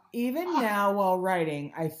happens. Even now, while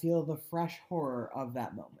writing, I feel the fresh horror of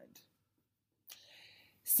that moment.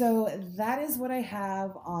 So that is what I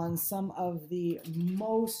have on some of the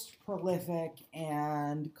most prolific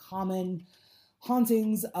and common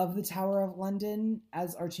hauntings of the Tower of London.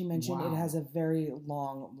 As Archie mentioned, Wow. It has a very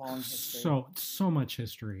long history. So much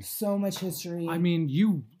history. So much history. I mean,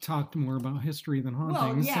 you talked more about history than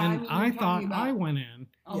hauntings, yeah, I and mean, I we're thought talking about- I went in.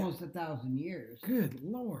 Almost 1,000 years. Good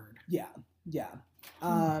Lord. Yeah.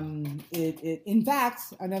 It in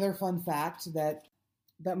fact, another fun fact that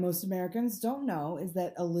most Americans don't know is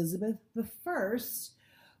that Elizabeth I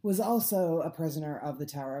was also a prisoner of the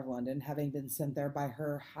Tower of London, having been sent there by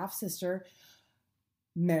her half-sister,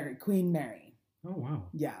 Queen Mary. Oh, wow.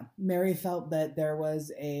 Yeah. Mary felt that there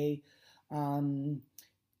was a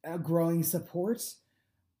growing support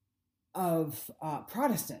of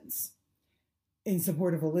Protestants in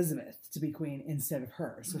support of Elizabeth to be queen instead of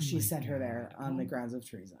her. So Oh she my sent her there God. on the grounds of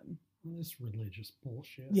treason. This religious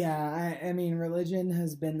bullshit. Yeah, I mean, religion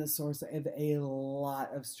has been the source of a lot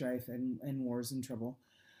of strife and wars and trouble.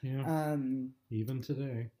 Yeah. Even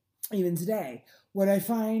today. Even today. What I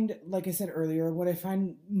find, like I said earlier, what I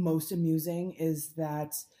find most amusing is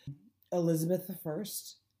that Elizabeth I,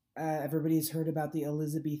 everybody's heard about the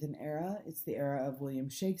Elizabethan era. It's the era of William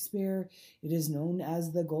Shakespeare. It is known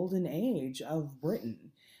as the Golden Age of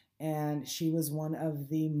Britain. And she was one of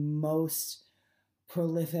the most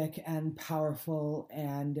prolific and powerful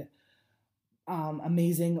and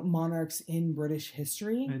amazing monarchs in British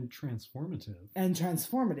history. And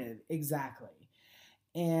transformative. Exactly.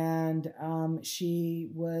 And she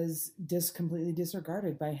was completely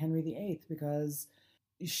disregarded by Henry VIII because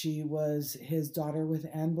she was his daughter with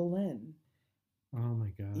Anne Boleyn. Oh my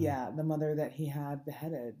God. Yeah, the mother that he had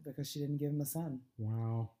beheaded because she didn't give him a son.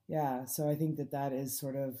 Wow. Yeah, so I think that is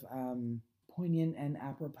sort of poignant and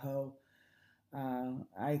apropos.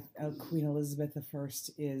 Queen Elizabeth I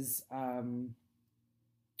is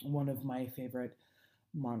one of my favorite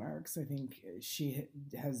monarchs. I think she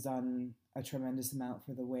has done a tremendous amount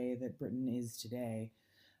for the way that Britain is today.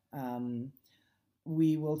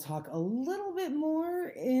 We will talk a little bit more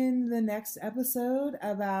in the next episode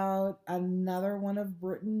about another one of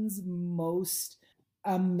Britain's most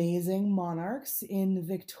amazing monarchs in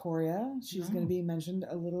Victoria. She's going to be mentioned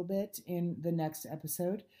a little bit in the next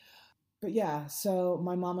episode. But yeah, so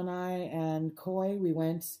my mom and I and Coy, we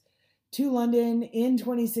went to London in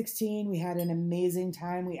 2016. We had an amazing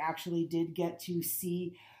time. We actually did get to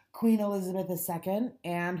see Queen Elizabeth II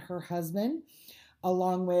and her husband,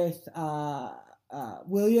 along with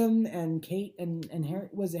William and Kate and Harry.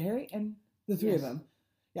 Was it Harry? And the three of them.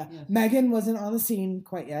 Yeah. Yes. Meghan wasn't on the scene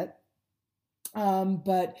quite yet.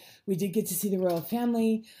 But we did get to see the royal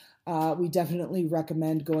family. We definitely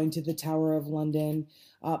recommend going to the Tower of London.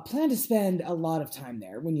 Plan to spend a lot of time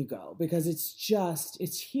there when you go, because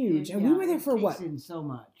it's huge. And we were there for what? So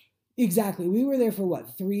much. Exactly. We were there for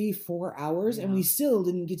what, 3-4 hours, and we still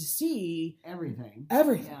didn't get to see everything.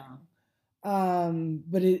 Yeah.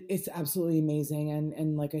 But it's absolutely amazing.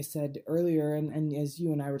 And like I said earlier, and as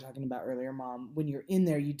you and I were talking about earlier, Mom, when you're in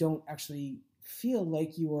there, you don't actually feel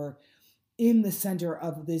like you're in the center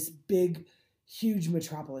of this big, huge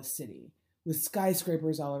metropolis city with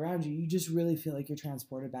skyscrapers all around you. You just really feel like you're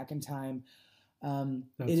transported back in time. That's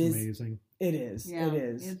amazing. It is. Yeah, it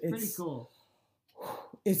is. It's pretty cool.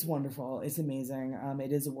 It's wonderful. It's amazing.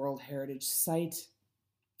 It is a World Heritage Site,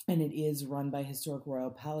 and it is run by Historic Royal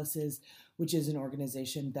Palaces, which is an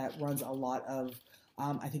organization that runs a lot of,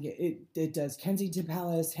 I think it does Kensington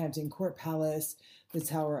Palace, Hampton Court Palace, the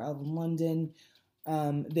Tower of London.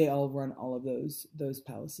 They all run all of those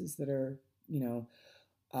palaces that are,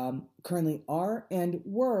 currently are and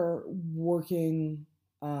were working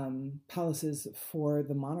palaces for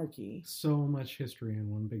the monarchy. So much history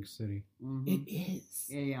in one big city. Mm-hmm. It is.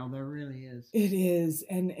 Yeah, there really is. It is,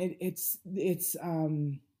 and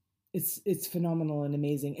It's phenomenal and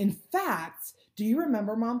amazing. In fact, do you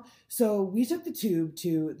remember, Mom? So we took the tube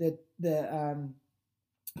to the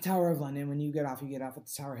Tower of London. When you get off at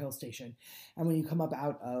the Tower Hill station, and when you come up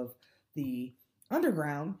out of the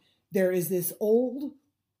underground, there is this old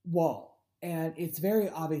wall, and it's very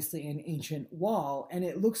obviously an ancient wall, and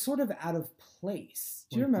it looks sort of out of place.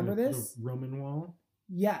 Do you remember this? The Roman wall?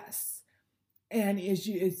 Yes. And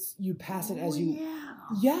you pass it as you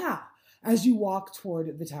yeah. As you walk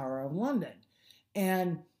toward the Tower of London.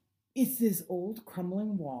 And it's this old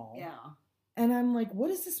crumbling wall. Yeah. And I'm like,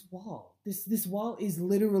 what is this wall? This wall is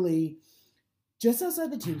literally just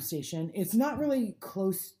outside the tube station. It's not really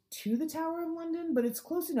close to the Tower of London, but it's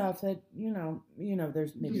close enough that,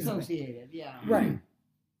 there's maybe associated, yeah. Right.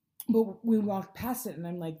 But we walked past it and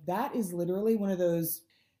I'm like, that is literally one of those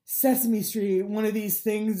Sesame Street, one of these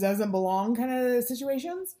things doesn't belong kind of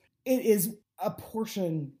situations. It is a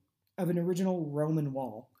portion of an original Roman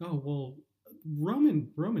wall. Oh, well,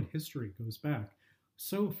 Roman history goes back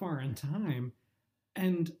so far in time,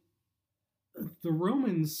 and the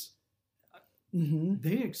Romans,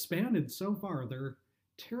 they expanded so far. Their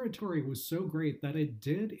territory was so great that it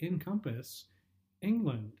did encompass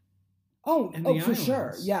England. Oh, and for islands.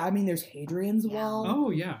 Sure. Yeah, I mean, there's Hadrian's Wall. Oh,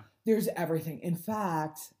 yeah. There's everything. In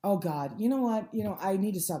fact, oh God, you know what? I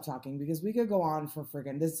need to stop talking because we could go on for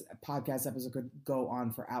this podcast episode could go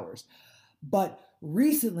on for hours. But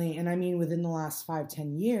recently, and I mean within the last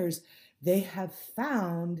 5-10 years, they have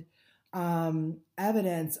found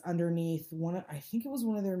evidence underneath I think it was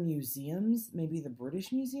one of their museums, maybe the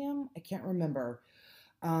British Museum. I can't remember.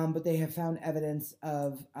 But they have found evidence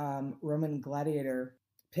of Roman gladiator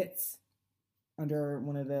pits under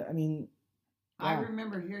one of the, I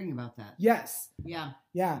remember hearing about that. Yes. Yeah.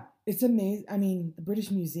 Yeah. It's amazing. I mean, the British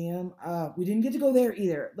Museum, we didn't get to go there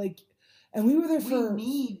either. And we were there for...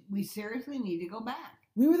 We seriously need to go back.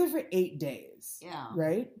 We were there for 8 days. Yeah.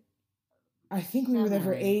 Right? I think we were there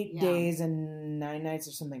for 8 days and 9 nights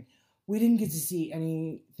or something. We didn't get to see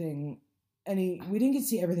anything, we didn't get to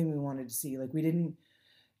see everything we wanted to see. We didn't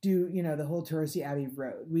do, the whole touristy Abbey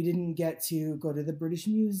Road. We didn't get to go to the British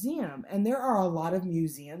Museum. And there are a lot of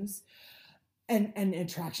museums and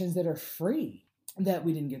attractions that are free that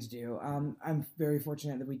we didn't get to do. I'm very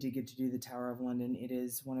fortunate that we did get to do the Tower of London. It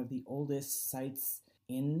is one of the oldest sites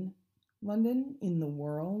in London, in the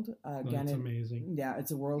world. That's amazing. Yeah,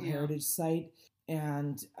 it's a World Heritage Site.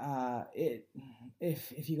 And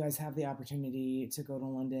if you guys have the opportunity to go to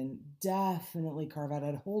London, definitely carve out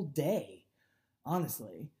a whole day,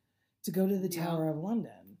 honestly, to go to the Tower of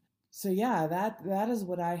London. So yeah, that is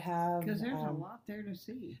what I have. Because there's a lot there to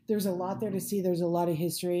see. There's a lot there to see. There's a lot of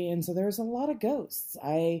history, and so there's a lot of ghosts.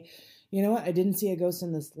 You know what? I didn't see a ghost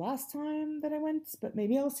in this last time that I went, but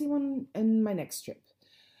maybe I'll see one in my next trip.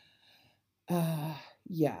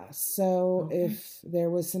 Yeah. So if there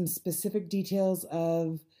was some specific details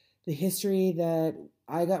of the history that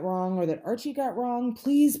I got wrong or that Archie got wrong,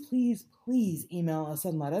 please, please, please email us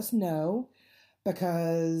and let us know,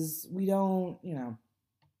 because we don't,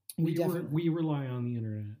 we rely on the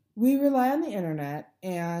internet. We rely on the internet,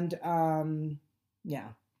 and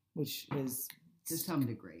which is to some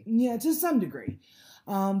degree. Yeah, to some degree.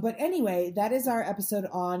 But anyway, that is our episode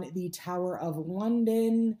on the Tower of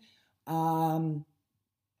London.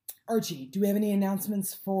 Archie, do we have any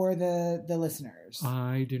announcements for the listeners?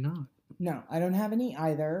 I do not. No, I don't have any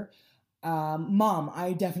either. Mom,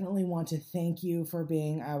 I definitely want to thank you for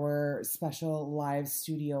being our special live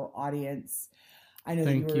studio audience. I know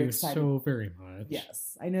that you were excited. Thank you so very much.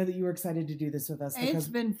 Yes, I know that you were excited to do this with us. It's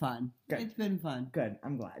been fun. Good. It's been fun. Good.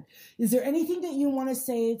 I'm glad. Is there anything that you want to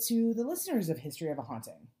say to the listeners of History of a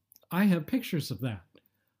Haunting? I have pictures of that.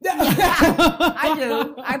 I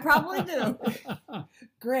do. I probably do.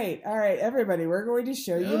 Great. All right, everybody, we're going to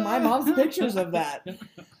show you my mom's pictures of that.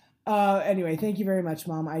 Anyway, thank you very much,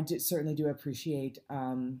 Mom. I certainly do appreciate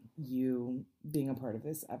you being a part of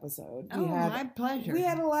this episode. My pleasure. We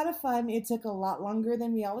had a lot of fun. It took a lot longer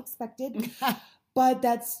than we all expected, but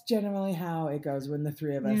that's generally how it goes when the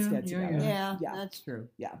three of us get together. Yeah, that's true.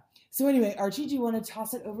 Yeah. So anyway, Archie, do you want to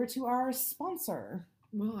toss it over to our sponsor?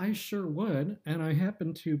 Well, I sure would, and I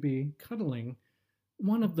happen to be cuddling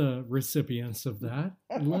one of the recipients of that,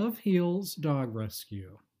 Love Heals Dog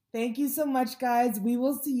Rescue. Thank you so much, guys. We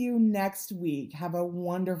will see you next week. Have a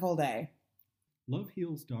wonderful day. Love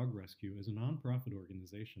Heals Dog Rescue is a nonprofit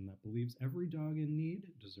organization that believes every dog in need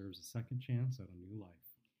deserves a second chance at a new life.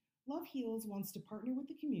 Love Heals wants to partner with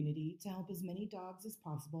the community to help as many dogs as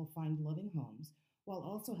possible find loving homes, while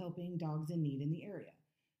also helping dogs in need in the area,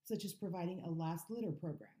 such as providing a last litter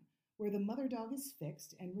program, where the mother dog is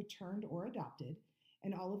fixed and returned or adopted,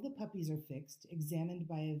 and all of the puppies are fixed, examined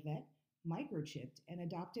by a vet, microchipped, and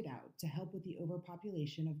adopted out to help with the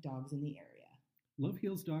overpopulation of dogs in the area. Love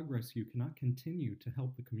Heals Dog Rescue cannot continue to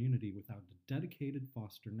help the community without a dedicated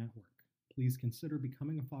foster network. Please consider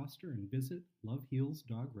becoming a foster and visit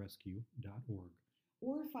lovehealsdogrescue.org.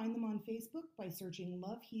 Or find them on Facebook by searching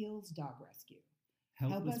Love Heals Dog Rescue.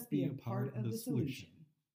 Help us be a part of the solution.